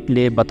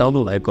करुणिकले बताउनु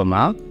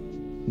भएकोमा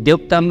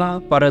देवतामा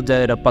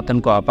पराजय र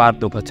पतनको अपार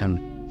दुःख छन्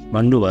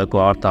भन्नुभएको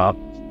अर्थ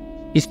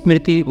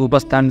स्मृति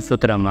उपस्थान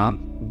सूत्रमा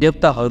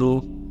देवताहरू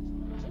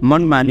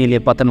मनमानीले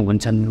पतन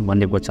हुन्छन्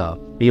भनेको छ।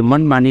 यो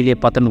मनमानीले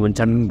पतन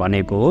हुन्छन्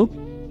भनेको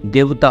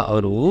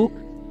देवताहरू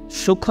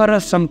सुख र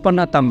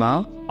सम्पन्नतामा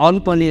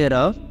अल्पलिएर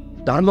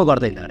धर्म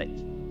गर्दैन अरे।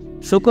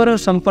 सुख र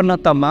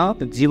सम्पन्नतामा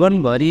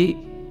जीवनभरि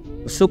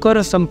सुख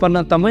र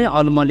सम्पन्नतामै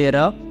अल्मलिएर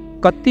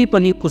कति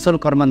पनि कुशल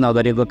कर्म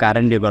नगरेको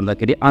कारणले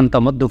गर्दाखेरि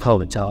अन्तमा दुःख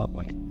हुन्छ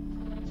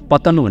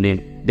पतन हुने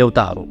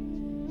देवताहरू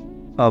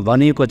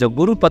भनेको छ।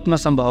 गुरु पद्म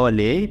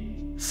सम्भवले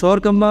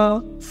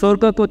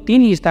स्वर्गको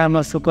 3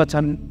 स्थानमा सुख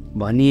छन्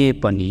भनिए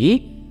पनि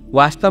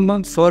वास्तवमा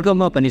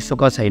स्वर्गमा पनि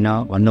सुख छैन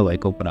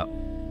भन्नुभएको कुरा।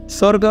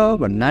 स्वर्ग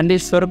भन्नाले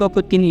स्वर्गको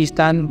 3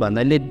 स्थान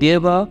भन्नाले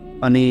देव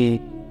अनि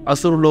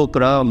असुरलोक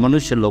र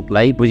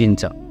मनुष्यलोकलाई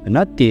बुझिन्छ होइन।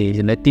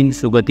 त्यसलाई 3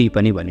 सुगति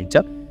पनि भनिन्छ।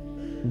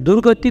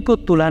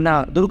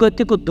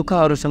 दुर्गतिको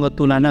दुःखहरूसँग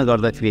तुलना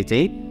गर्दाखेरि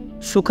चाहिँ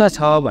सुख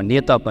छ भने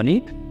तापनि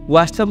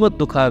वास्तवमा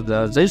दुःख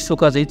चाहिँ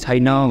सुख चाहिँ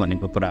छैन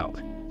भनेको कुरा हो।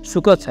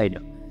 सुख छैन।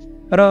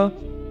 र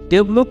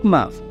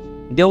देवलोकमा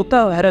देवता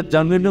भएर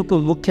जन्मिनुको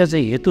मुख्य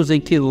चाहिँ हेतु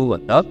चाहिँ के हो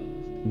भन्दा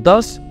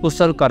 10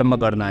 कुशल कर्म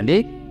गर्नाले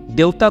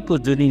देवताको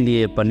जुनी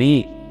लिए पनि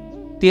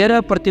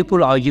 13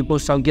 प्रतिकूल अघिको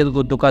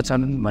सङ्केतको दुःख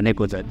छन्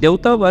भनेको छ।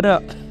 देवता भएर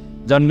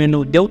जन्मिनु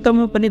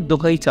देवतामा पनि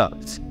दुःखै छ,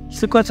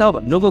 सुख छ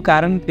भन्नुको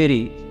कारण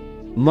फेरि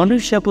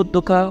मनुष्यको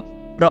दुःख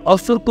र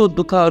असुरको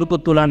दुःखहरूको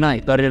तुलना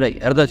गरेर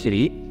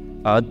हेर्दाखेरि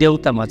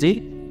देवतामा चाहिँ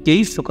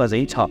केही सुख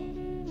चाहिँ छ।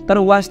 तर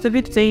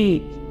वास्तविक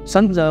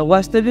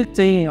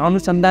चाहिँ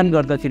अनुसन्धान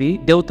गर्दाखेरि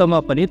देवतामा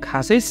पनि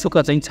खासै सुख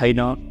चाहिँ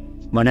छैन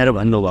भनेर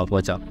भन्नुभएको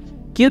छ।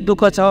 के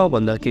दुःख छ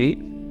भन्दाखेरि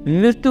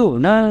मृत्यु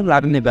हुन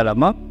लाग्ने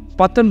बेलामा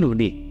पतन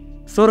हुने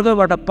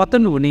स्वर्गबाट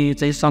पतन हुने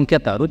चाहिँ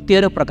सङ्केतहरू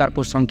 13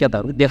 प्रकारको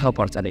सङ्केतहरू देखा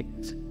पर्छ अरे।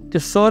 त्यो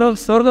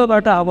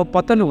स्वर्गबाट अब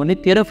पतन हुने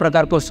 13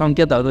 प्रकारको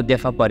सङ्केतहरू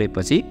देखा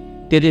परेपछि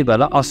त्यति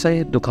बेला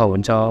असह्य दुःख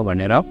हुन्छ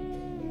भनेर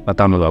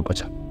बताउनु भएको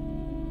छ।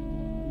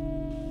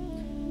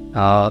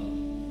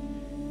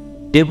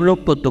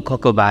 देवलोकको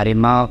दुःखको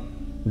बारेमा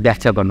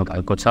व्याख्या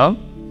गर्नुभएको छ।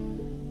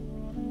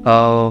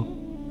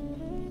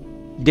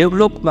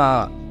 देवलोकमा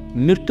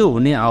मृत्यु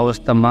हुने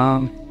अवस्थामा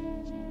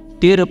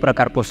 13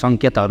 प्रकारको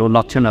सङ्केतहरू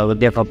लक्षणहरू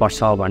देखा पर्छ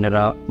भनेर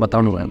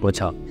बताउनु भएको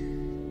छ।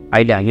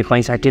 अहिले हामी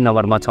 65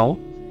 नम्बरमा छौँ।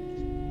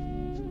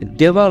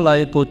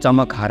 देवालयको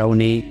चमक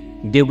हराउने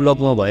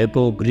देवलोकमा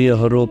भएको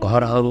गृहहरू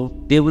घरहरू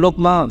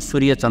देवलोकमा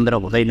सूर्य चन्द्र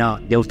हुँदैन,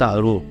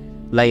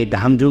 देवताहरूलाई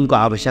घामजुङको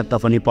आवश्यकता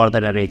पनि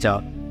पर्दैन रहेछ।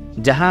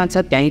 जहाँ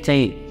छ त्यहीँ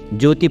चाहिँ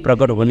ज्योति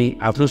प्रकट हुने,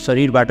 आफ्नो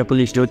शरीरबाट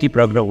पनि ज्योति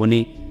प्रकट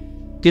हुने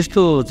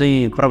त्यस्तो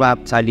चाहिँ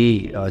प्रभावशाली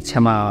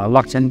क्षमा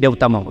लक्षण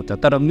देवतामा हुन्छ।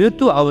 तर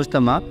मृत्यु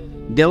अवस्थामा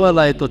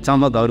देवालयको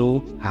चमकहरू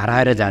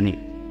हराएर जाने,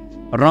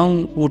 रङ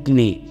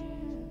उठ्ने,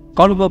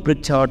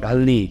 कल्पवृक्ष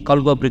ढल्ने।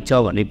 कल्पवृक्ष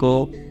भनेको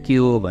के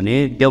हो भने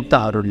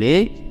देवताहरूले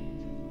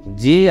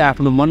जे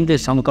आफ्नो मनले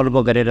सङ्कल्प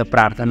गरेर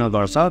प्रार्थना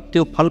गर्छ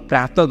त्यो फल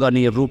प्राप्त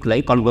गर्ने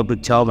रुखलाई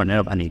कल्पवृक्ष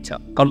भनेर भनिन्छ।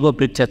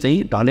 कल्पवृक्ष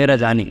चाहिँ ढलेर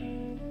जाने,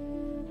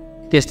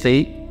 त्यस्तै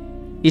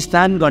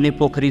स्नान गर्ने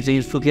पोखरी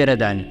चाहिँ सुकेर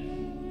जाने,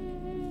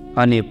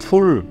 अनि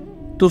फुल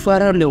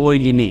तुफानले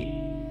ओइलिने,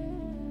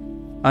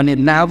 अनि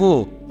नाभो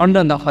अन्न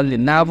नखल्ने।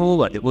 नाभो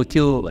भनेको के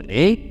हो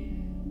भने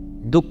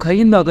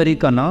दुःखै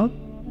नगरिकन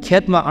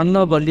खेतमा अन्न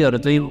बलिहरू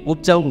चाहिँ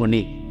उब्जाउ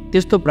हुने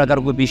त्यस्तो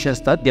प्रकारको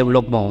विशेषता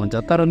देवलोकमा हुन्छ।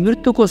 तर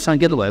मृत्युको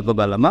सङ्केत भएको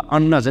बेलामा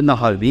अन्न चाहिँ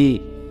नखल्ने,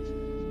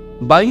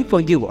 बाई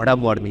पङ्की घोडा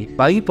मर्ने।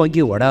 बाई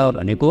पङ्की घोडा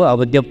भनेको अब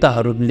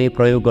देवताहरूले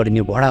प्रयोग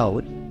गर्ने घोडा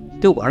हो,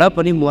 त्यो घोडा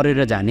पनि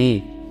मरेर जाने।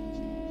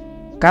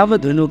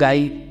 कामधेनु गाई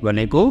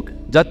भनेको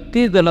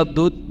जति बेला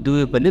दुध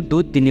दुहे पनि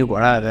दुध दिने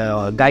घोडा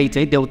गाई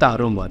चाहिँ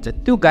देवताहरू भन्छ,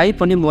 त्यो गाई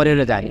पनि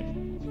मरेर जाने।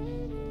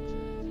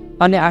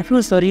 अनि आफ्नो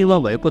शरीरमा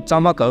भएको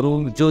चमकहरू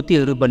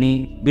ज्योतिहरू पनि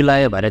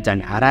विलय भएर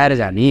जाने, हराएर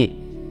जाने।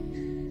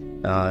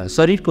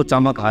 शरीरको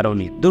चमक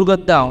हराउने,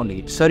 दुर्गन्ध आउने।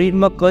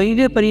 शरीरमा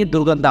कहिले पनि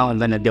दुर्गन्ध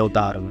आउँदैन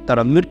देवताहरू,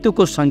 तर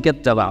मृत्युको सङ्केत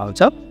जब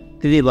आउँछ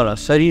त्यति बेला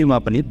शरीरमा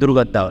पनि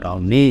दुर्गन्धहरू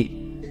आउने।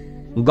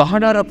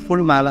 गहना र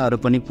फुलमालाहरू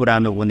पनि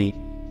पुरानो हुने।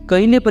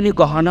 कहिले पनि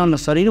गहना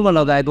शरीरमा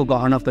लगाएको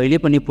गहना कहिले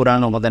पनि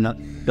पुरानो हुँदैन।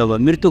 जब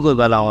मृत्युको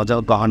बेला आउँछ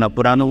गहना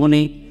पुरानो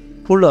हुने,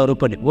 फुलहरू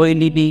पनि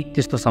ओइलिने,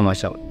 त्यस्तो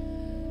समस्या हो।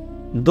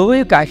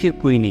 दुवै काखी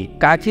कुहिने,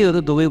 काखीहरू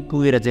दुवै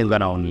कुहेर चाहिँ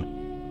गराउने।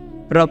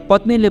 र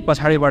पत्नीले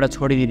पछाडिबाट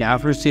छोडिदिने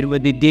आफ्नो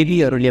श्रीमती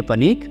देवीहरूले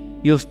पनि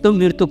यस्तो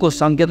मृत्युको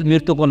सङ्केत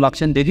मृत्युको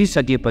लक्षण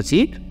देखिसकेपछि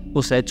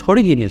उसलाई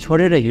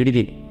छोडेर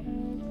हिँडिदिने।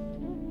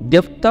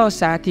 देवता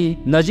साथी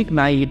नजिक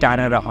नआई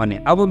टाढा रहने।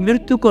 अब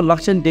मृत्युको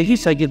लक्षण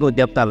देखिसकेको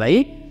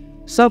देवतालाई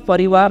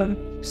सपरिवार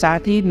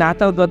साथी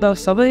नातागत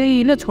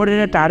सबैले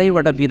छोडेर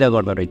टाढैबाट बिदा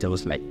गर्दो रहेछ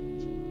उसलाई,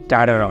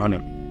 टाढा रहने।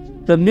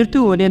 र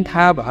मृत्यु हुने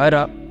थाहा भएर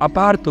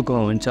अपार दुःख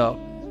हुन्छ।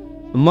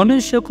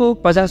 मनुष्यको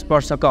 50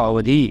 वर्षको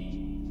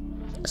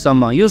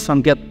अवधिसम्म यो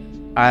सङ्केत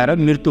आएर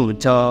मृत्यु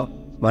हुन्छ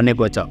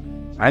भनेको छ।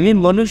 हामी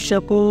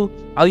मनुष्यको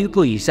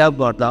आयुको हिसाब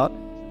गर्दा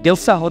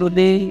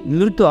देवताहरूले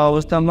मृत्यु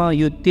अवस्थामा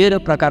यो 13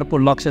 प्रकारको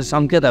लक्षण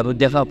सङ्केतहरू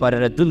देखा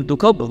परेर जुन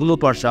दुःख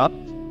भोग्नुपर्छ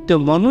त्यो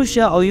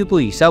मनुष्य आयुको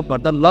हिसाब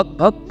गर्दा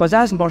लगभग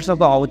 50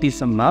 वर्षको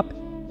अवधिसम्म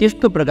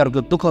त्यस्तो प्रकारको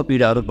दुःख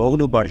पीडाहरू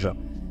भोग्नुपर्छ।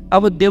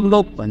 अब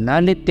देवलोक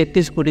भन्नाले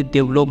 33 कोटी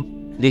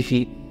देवलोकदेखि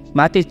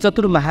माथि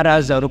चतुर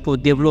महाराजहरूको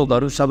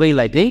देवलोकहरू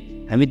सबैलाई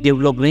चाहिँ हामी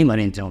देवलोक नै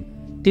भनिन्छौँ।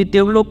 ती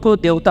देवलोकको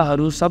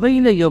देवताहरू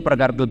सबैले यो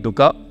प्रकारको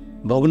दुःख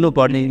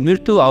भोग्नुपर्ने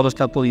मृत्यु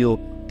अवस्थाको यो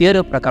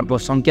 13 प्रकारको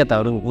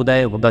सङ्केतहरू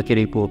उदय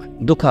हुँदाखेरिको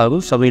दुःखहरू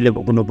सबैले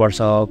भोग्नुपर्छ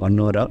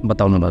भन्नु र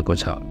बताउनु भएको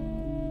छ।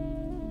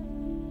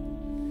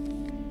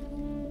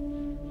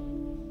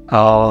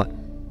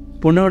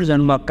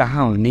 पुनर्जन्म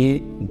कहाँ हुने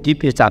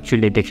दिव्य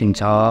चाक्षुले देखिन्छ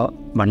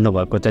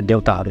भन्नुभएको छ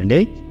देवताहरूले।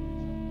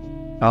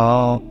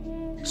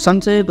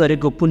 सञ्चय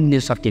गरेको पुण्य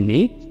सकिने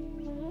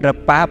र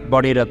पाप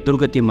बढेर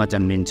दुर्गतिमा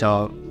जन्मिन्छ।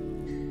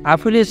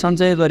 आफूले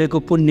सञ्चय गरेको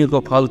पुण्यको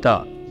फल त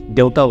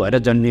देवता भएर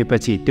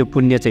जन्मिएपछि त्यो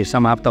पुण्य चाहिँ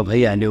समाप्त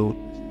भइहाल्यो।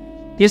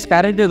 त्यस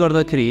कारणले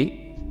गर्दाखेरि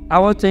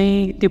अब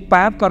चाहिँ त्यो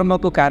पाप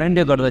कर्मको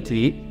कारणले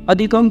गर्दाखेरि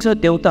अधिकांश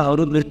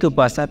देवताहरू मृत्यु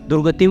पश्चात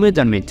दुर्गतिमै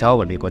जन्मिन्छ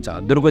भनेको छ।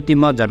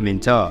 दुर्गतिमा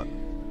जन्मिन्छ।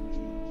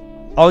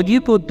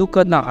 अघिको दुःख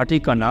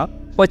नहटिकन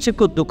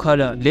पछिको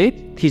दुःखले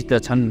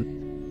थिच्दछन्।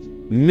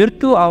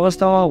 मृत्यु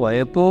अवस्थामा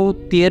भएको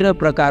 13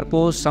 प्रकारको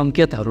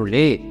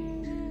सङ्केतहरूले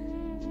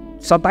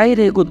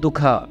सताइरहेको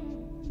दुःख,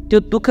 त्यो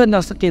दुःख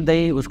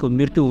नसकिँदै उसको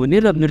मृत्यु हुने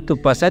र मृत्यु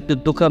पश्चात त्यो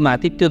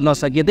दुःखमाथि त्यो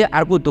नसकिँदै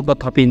अर्को दुःख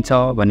थपिन्छ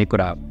भन्ने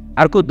कुरा,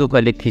 अर्को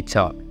दुःखले थिच्छ।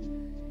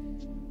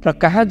 र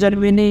कहाँ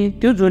जन्मिने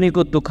त्यो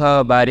जुनेको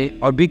दुःखबारे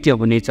अभिज्ञ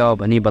हुनेछ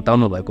भनी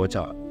बताउनु भएको छ।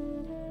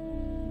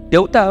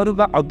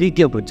 देवताहरूमा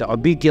अभिज्ञ हुन्छ।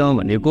 अभिज्ञ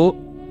भनेको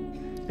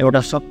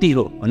एउटा शक्ति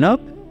हो होइन।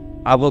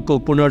 अबको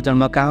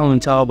पुनर्जन्म कहाँ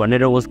हुन्छ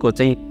भनेर उसको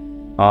चाहिँ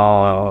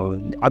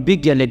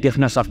अभिज्ञले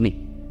देख्न सक्ने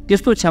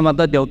त्यस्तो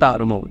क्षमता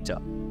देवताहरूमा हुन्छ।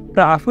 र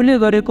आफूले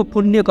गरेको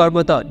पुण्य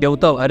कर्म त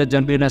देवता भएर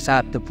जन्मिन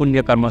साथ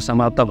पुण्य कर्म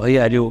समाप्त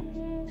भइहाल्यो।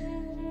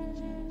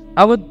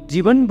 अब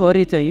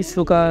जीवनभरि चाहिँ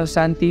सुख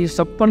शान्ति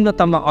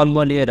सम्पन्नतामा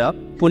अल्मलिएर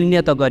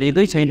पुण्य त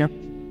गरेकै छैन।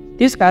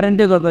 त्यस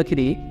कारणले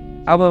गर्दाखेरि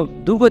अब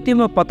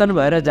दुर्गतिमा पतन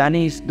भएर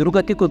जाने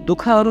दुर्गतिको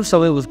दुःखहरू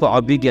सबै उसको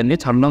अभिज्ञले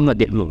छर्लङ्ग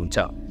देख्नुहुन्छ।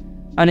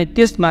 अनि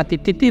त्यसमाथि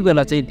त्यति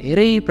बेला चाहिँ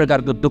धेरै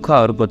प्रकारको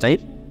दुःखहरूको चाहिँ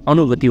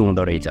अनुभूति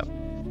हुँदो रहेछ।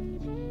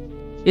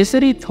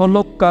 यसरी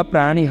छलोकका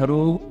प्राणीहरू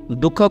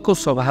दुःखको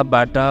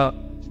स्वभावबाट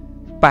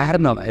पार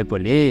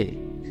नभएकोले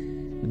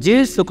जे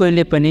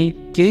सुकैले पनि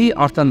केही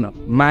अर्थ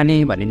माने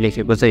भनी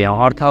लेखेको छ।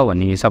 यहाँ अर्थ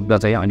भन्ने शब्द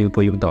चाहिँ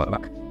अनुपयुक्त होला।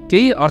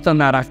 केही अर्थ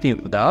नराख्ने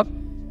हुँदा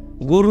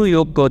गुरु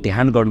योगको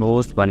ध्यान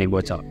गर्नुहोस्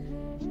भनेको छ।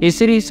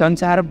 यसरी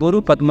संसार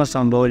गुरु पद्म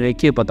सम्भवले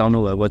के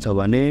बताउनु भएको छ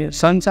भने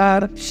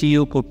संसार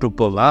सियोको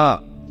टुप्पोमा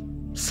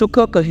सुख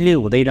कहिले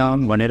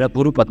हुँदैन भनेर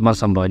गुरु पद्म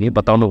सम्भवले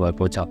बताउनु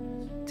भएको छ।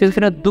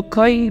 त्यसैले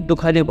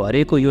दुःखले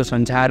भरेको यो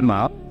संसारमा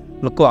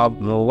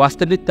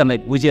वास्तविकतालाई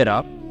बुझेर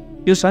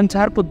यो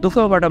संसारको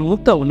दुःखबाट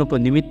मुक्त हुनुको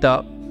निमित्त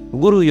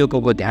गुरु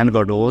योगको ध्यान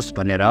गर्नुहोस्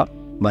भनेर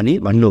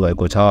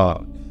भन्नुभएको छ।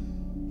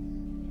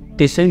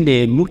 त्यसैले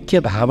मुख्य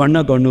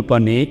भावना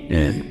गर्नुपर्ने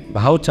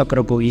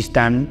भावचक्रको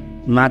स्थान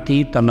माथि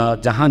तल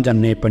जहाँ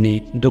जन्मे पनि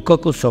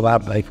दुःखको स्वभाव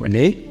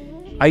भएकोले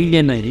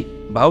अहिले नै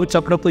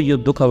भावचक्रको यो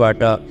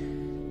दुःखबाट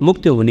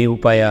मुक्त हुने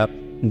उपाय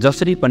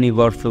जसरी पनि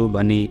गर्छु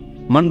भनी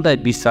मनलाई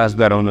विश्वास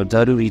गराउन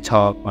जरुरी छ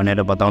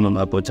भनेर बताउनु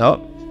भएको छ।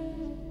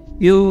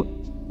 यो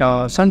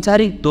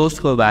संसारिक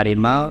दोषको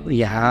बारेमा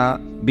यहाँ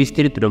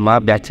विस्तृत रूपमा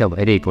व्याख्या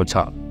भइरहेको छ।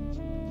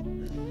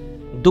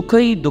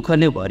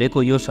 दुःखले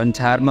भरेको यो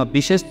संसारमा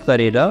विशेष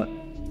गरेर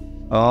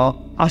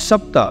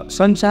असक्त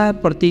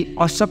संसारप्रति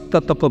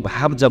असक्तताको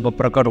भाव जब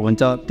प्रकट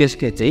हुन्छ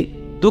त्यसले चाहिँ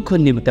दुःख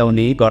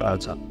निम्त्याउने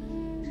गर्छ।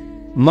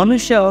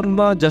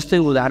 मनुष्यहरूमा जस्तै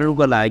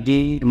उदाहरणको लागि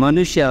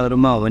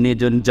मनुष्यहरूमा हुने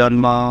जुन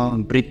जन्म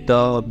मृत्यु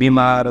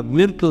बिमार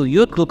मृत्यु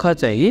यो दुःख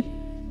चाहिँ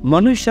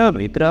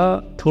मनुष्यभित्र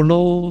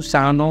ठुलो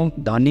सानो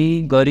धनी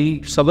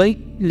गरिब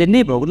सबैले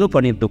नै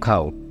भोग्नुपर्ने दुःख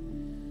हो।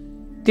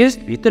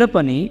 त्यसभित्र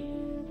पनि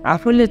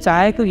आफूले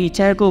चाहेको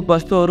इच्छाको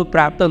वस्तुहरू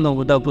प्राप्त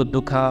नहुँदाको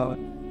दुःख,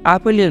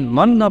 आफूले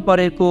मन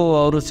नपरेको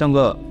अरूसँग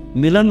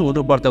मिलन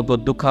हुनुपर्दाको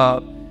दुःख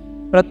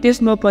र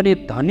त्यसमा पनि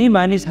धनी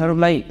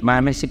मानिसहरूलाई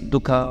मानसिक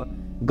दुःख,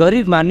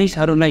 गरिब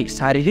मानिसहरूलाई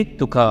शारीरिक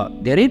दुःख,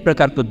 धेरै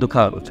प्रकारको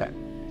दुःखहरू छ।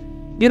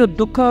 यो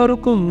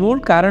दुःखहरूको मूल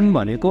कारण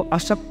भनेको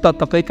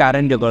असक्तताकै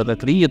कारणले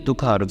गर्दाखेरि यो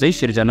दुःखहरू चाहिँ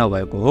सिर्जना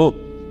भएको हो।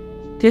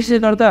 त्यसले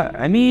गर्दा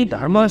हामी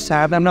धर्म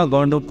साधना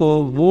गर्नुको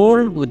मूल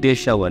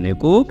उद्देश्य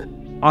भनेको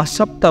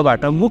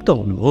असक्तबाट मुक्त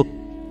हुनु हो।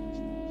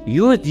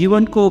 यो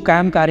जीवनको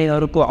काम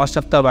कार्यहरूको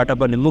असक्तबाट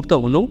पनि मुक्त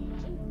हुनु,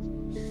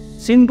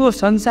 सिङ्गो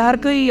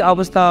संसारकै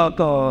अवस्थाबाट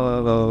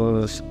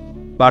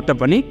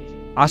पनि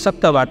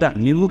आसक्तबाट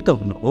हामी मुक्त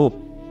हुनु हो।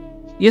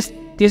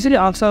 त्यसरी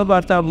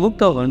आसक्तबाट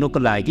मुक्त हुनुको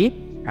लागि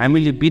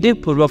हामीले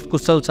विवेकपूर्वक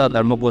कुशल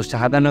सधर्मको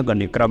साधना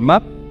गर्ने क्रममा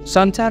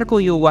संसारको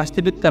यो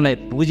वास्तविकतालाई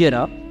बुझेर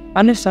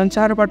अनि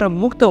संसारबाट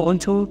मुक्त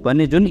हुन्छु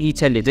भन्ने जुन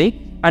इच्छाले चाहिँ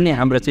अनि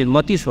हाम्रो चाहिँ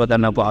मति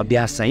शोधनको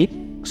अभ्यास चाहिँ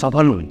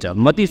सफल हुन्छ।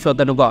 मति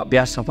शोधनको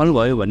अभ्यास सफल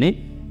भयो भने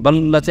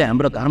बल्ल चाहिँ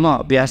हाम्रो धर्म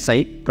अभ्यास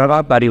चाहिँ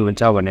प्रभावकारी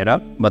हुन्छ भनेर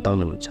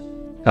बताउनुहुन्छ।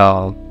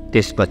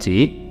 त्यसपछि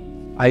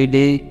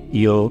अहिले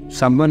यो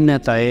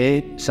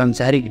सामान्यतया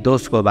सांसारिक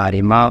दोषको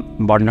बारेमा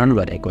वर्णन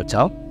गरेको छ।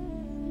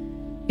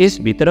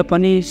 यसभित्र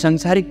पनि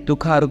सांसारिक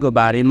दुःखहरूको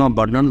बारेमा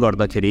वर्णन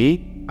गर्दाखेरि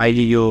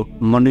अहिले यो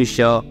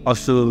मनुष्य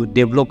असुर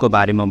देवलोकको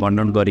बारेमा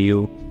वर्णन गरियो।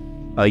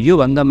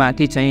 योभन्दा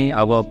माथि चाहिँ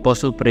अब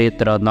पशु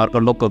प्रेत र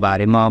नर्कलोकको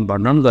बारेमा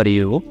वर्णन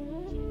गरियो।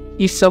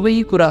 यी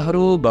सबै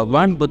कुराहरू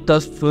भगवान बुद्ध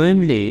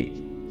स्वयंले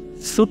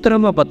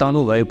सूत्रमा बताउनु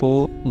भएको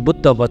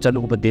बुद्ध वचन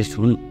उपदेश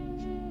हुन्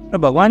र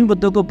भगवान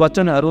बुद्धको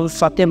वचनहरू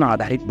सत्यमा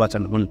आधारित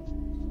वचन हुन्।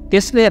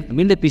 त्यसले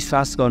हामीले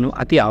विश्वास गर्नु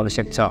अति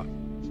आवश्यक छ।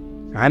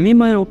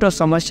 हामीमा एउटा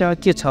समस्या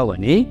के छ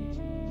भने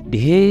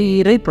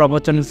धेरै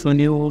प्रवचन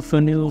सुन्यो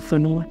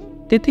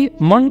त्यति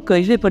मन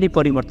कहिले पनि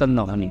परिवर्तन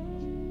नहुने।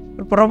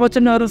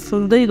 प्रवचनहरू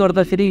सुन्दै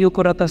गर्दाखेरि यो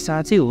कुरा त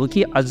साँच्चै हो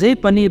कि अझै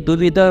पनि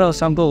दुविधा र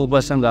शङ्क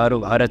उपसङ्गहरू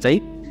भएर चाहिँ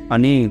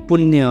अनि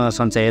पुण्य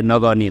सञ्चय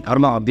नगर्ने,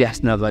 धर्म अभ्यास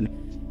नगर्ने,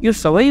 यो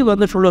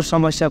सबैभन्दा ठुलो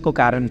समस्याको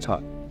कारण छ।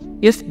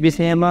 यस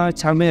विषयमा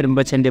छामे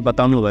रिम्पोछेले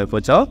बताउनु भएको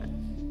छ।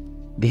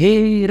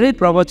 धेरै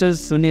प्रवचन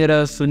सुनेर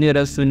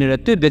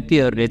त्यो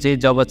व्यक्तिहरूले चाहिँ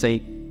जब चाहिँ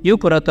यो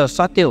कुरा त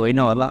सत्य होइन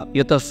होला,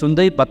 यो त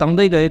सुन्दै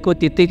बताउँदै गएको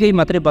त्यत्तिकै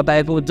मात्रै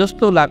बताएको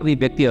जस्तो लाग्ने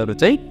व्यक्तिहरू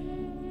चाहिँ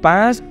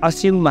 5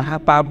 असीम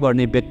महापाप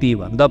गर्ने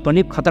व्यक्तिभन्दा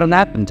पनि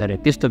खतरनाक हुन्छ अरे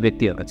त्यस्तो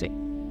व्यक्तिहरू चाहिँ।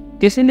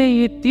 त्यसैले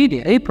यति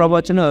धेरै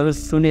प्रवचनहरू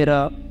सुनेर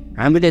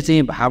हामीले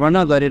चाहिँ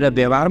भावना गरेर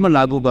व्यवहारमा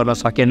लागू गर्न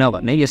सकेन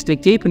भने यसले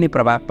केही पनि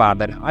प्रभाव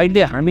पार्दैन।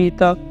 अहिले हामी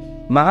त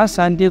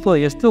महाशान्तिको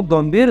यस्तो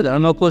गम्भीर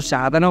धर्मको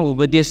साधना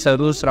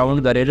उपदेशहरू श्रवण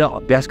गरेर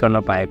अभ्यास गर्न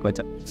पाएको छ।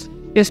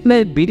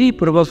 यसलाई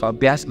विधिपूर्वक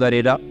अभ्यास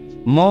गरेर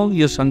म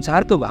यो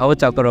संसारको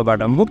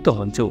भावचक्रबाट मुक्त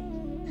हुन्छु,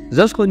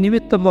 जसको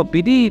निमित्त म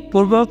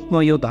विधिपूर्वक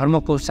म यो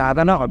धर्मको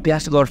साधना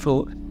अभ्यास गर्छु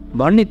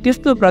भन्ने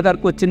त्यस्तो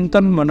प्रकारको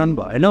चिन्तन मनन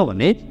भएन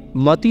भने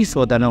मति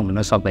शोधन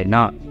हुन सक्दैन।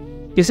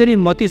 त्यसरी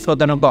मति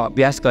शोधनको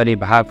अभ्यास गरे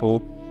भएको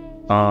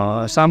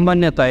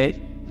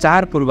सामान्यतया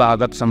 4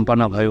 पूर्वागत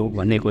सम्पन्न भयो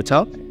भनेको छ।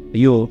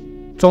 यो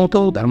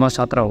 4औं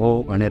धर्मशास्त्र हो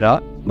भनेर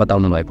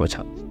बताउनु भएको छ।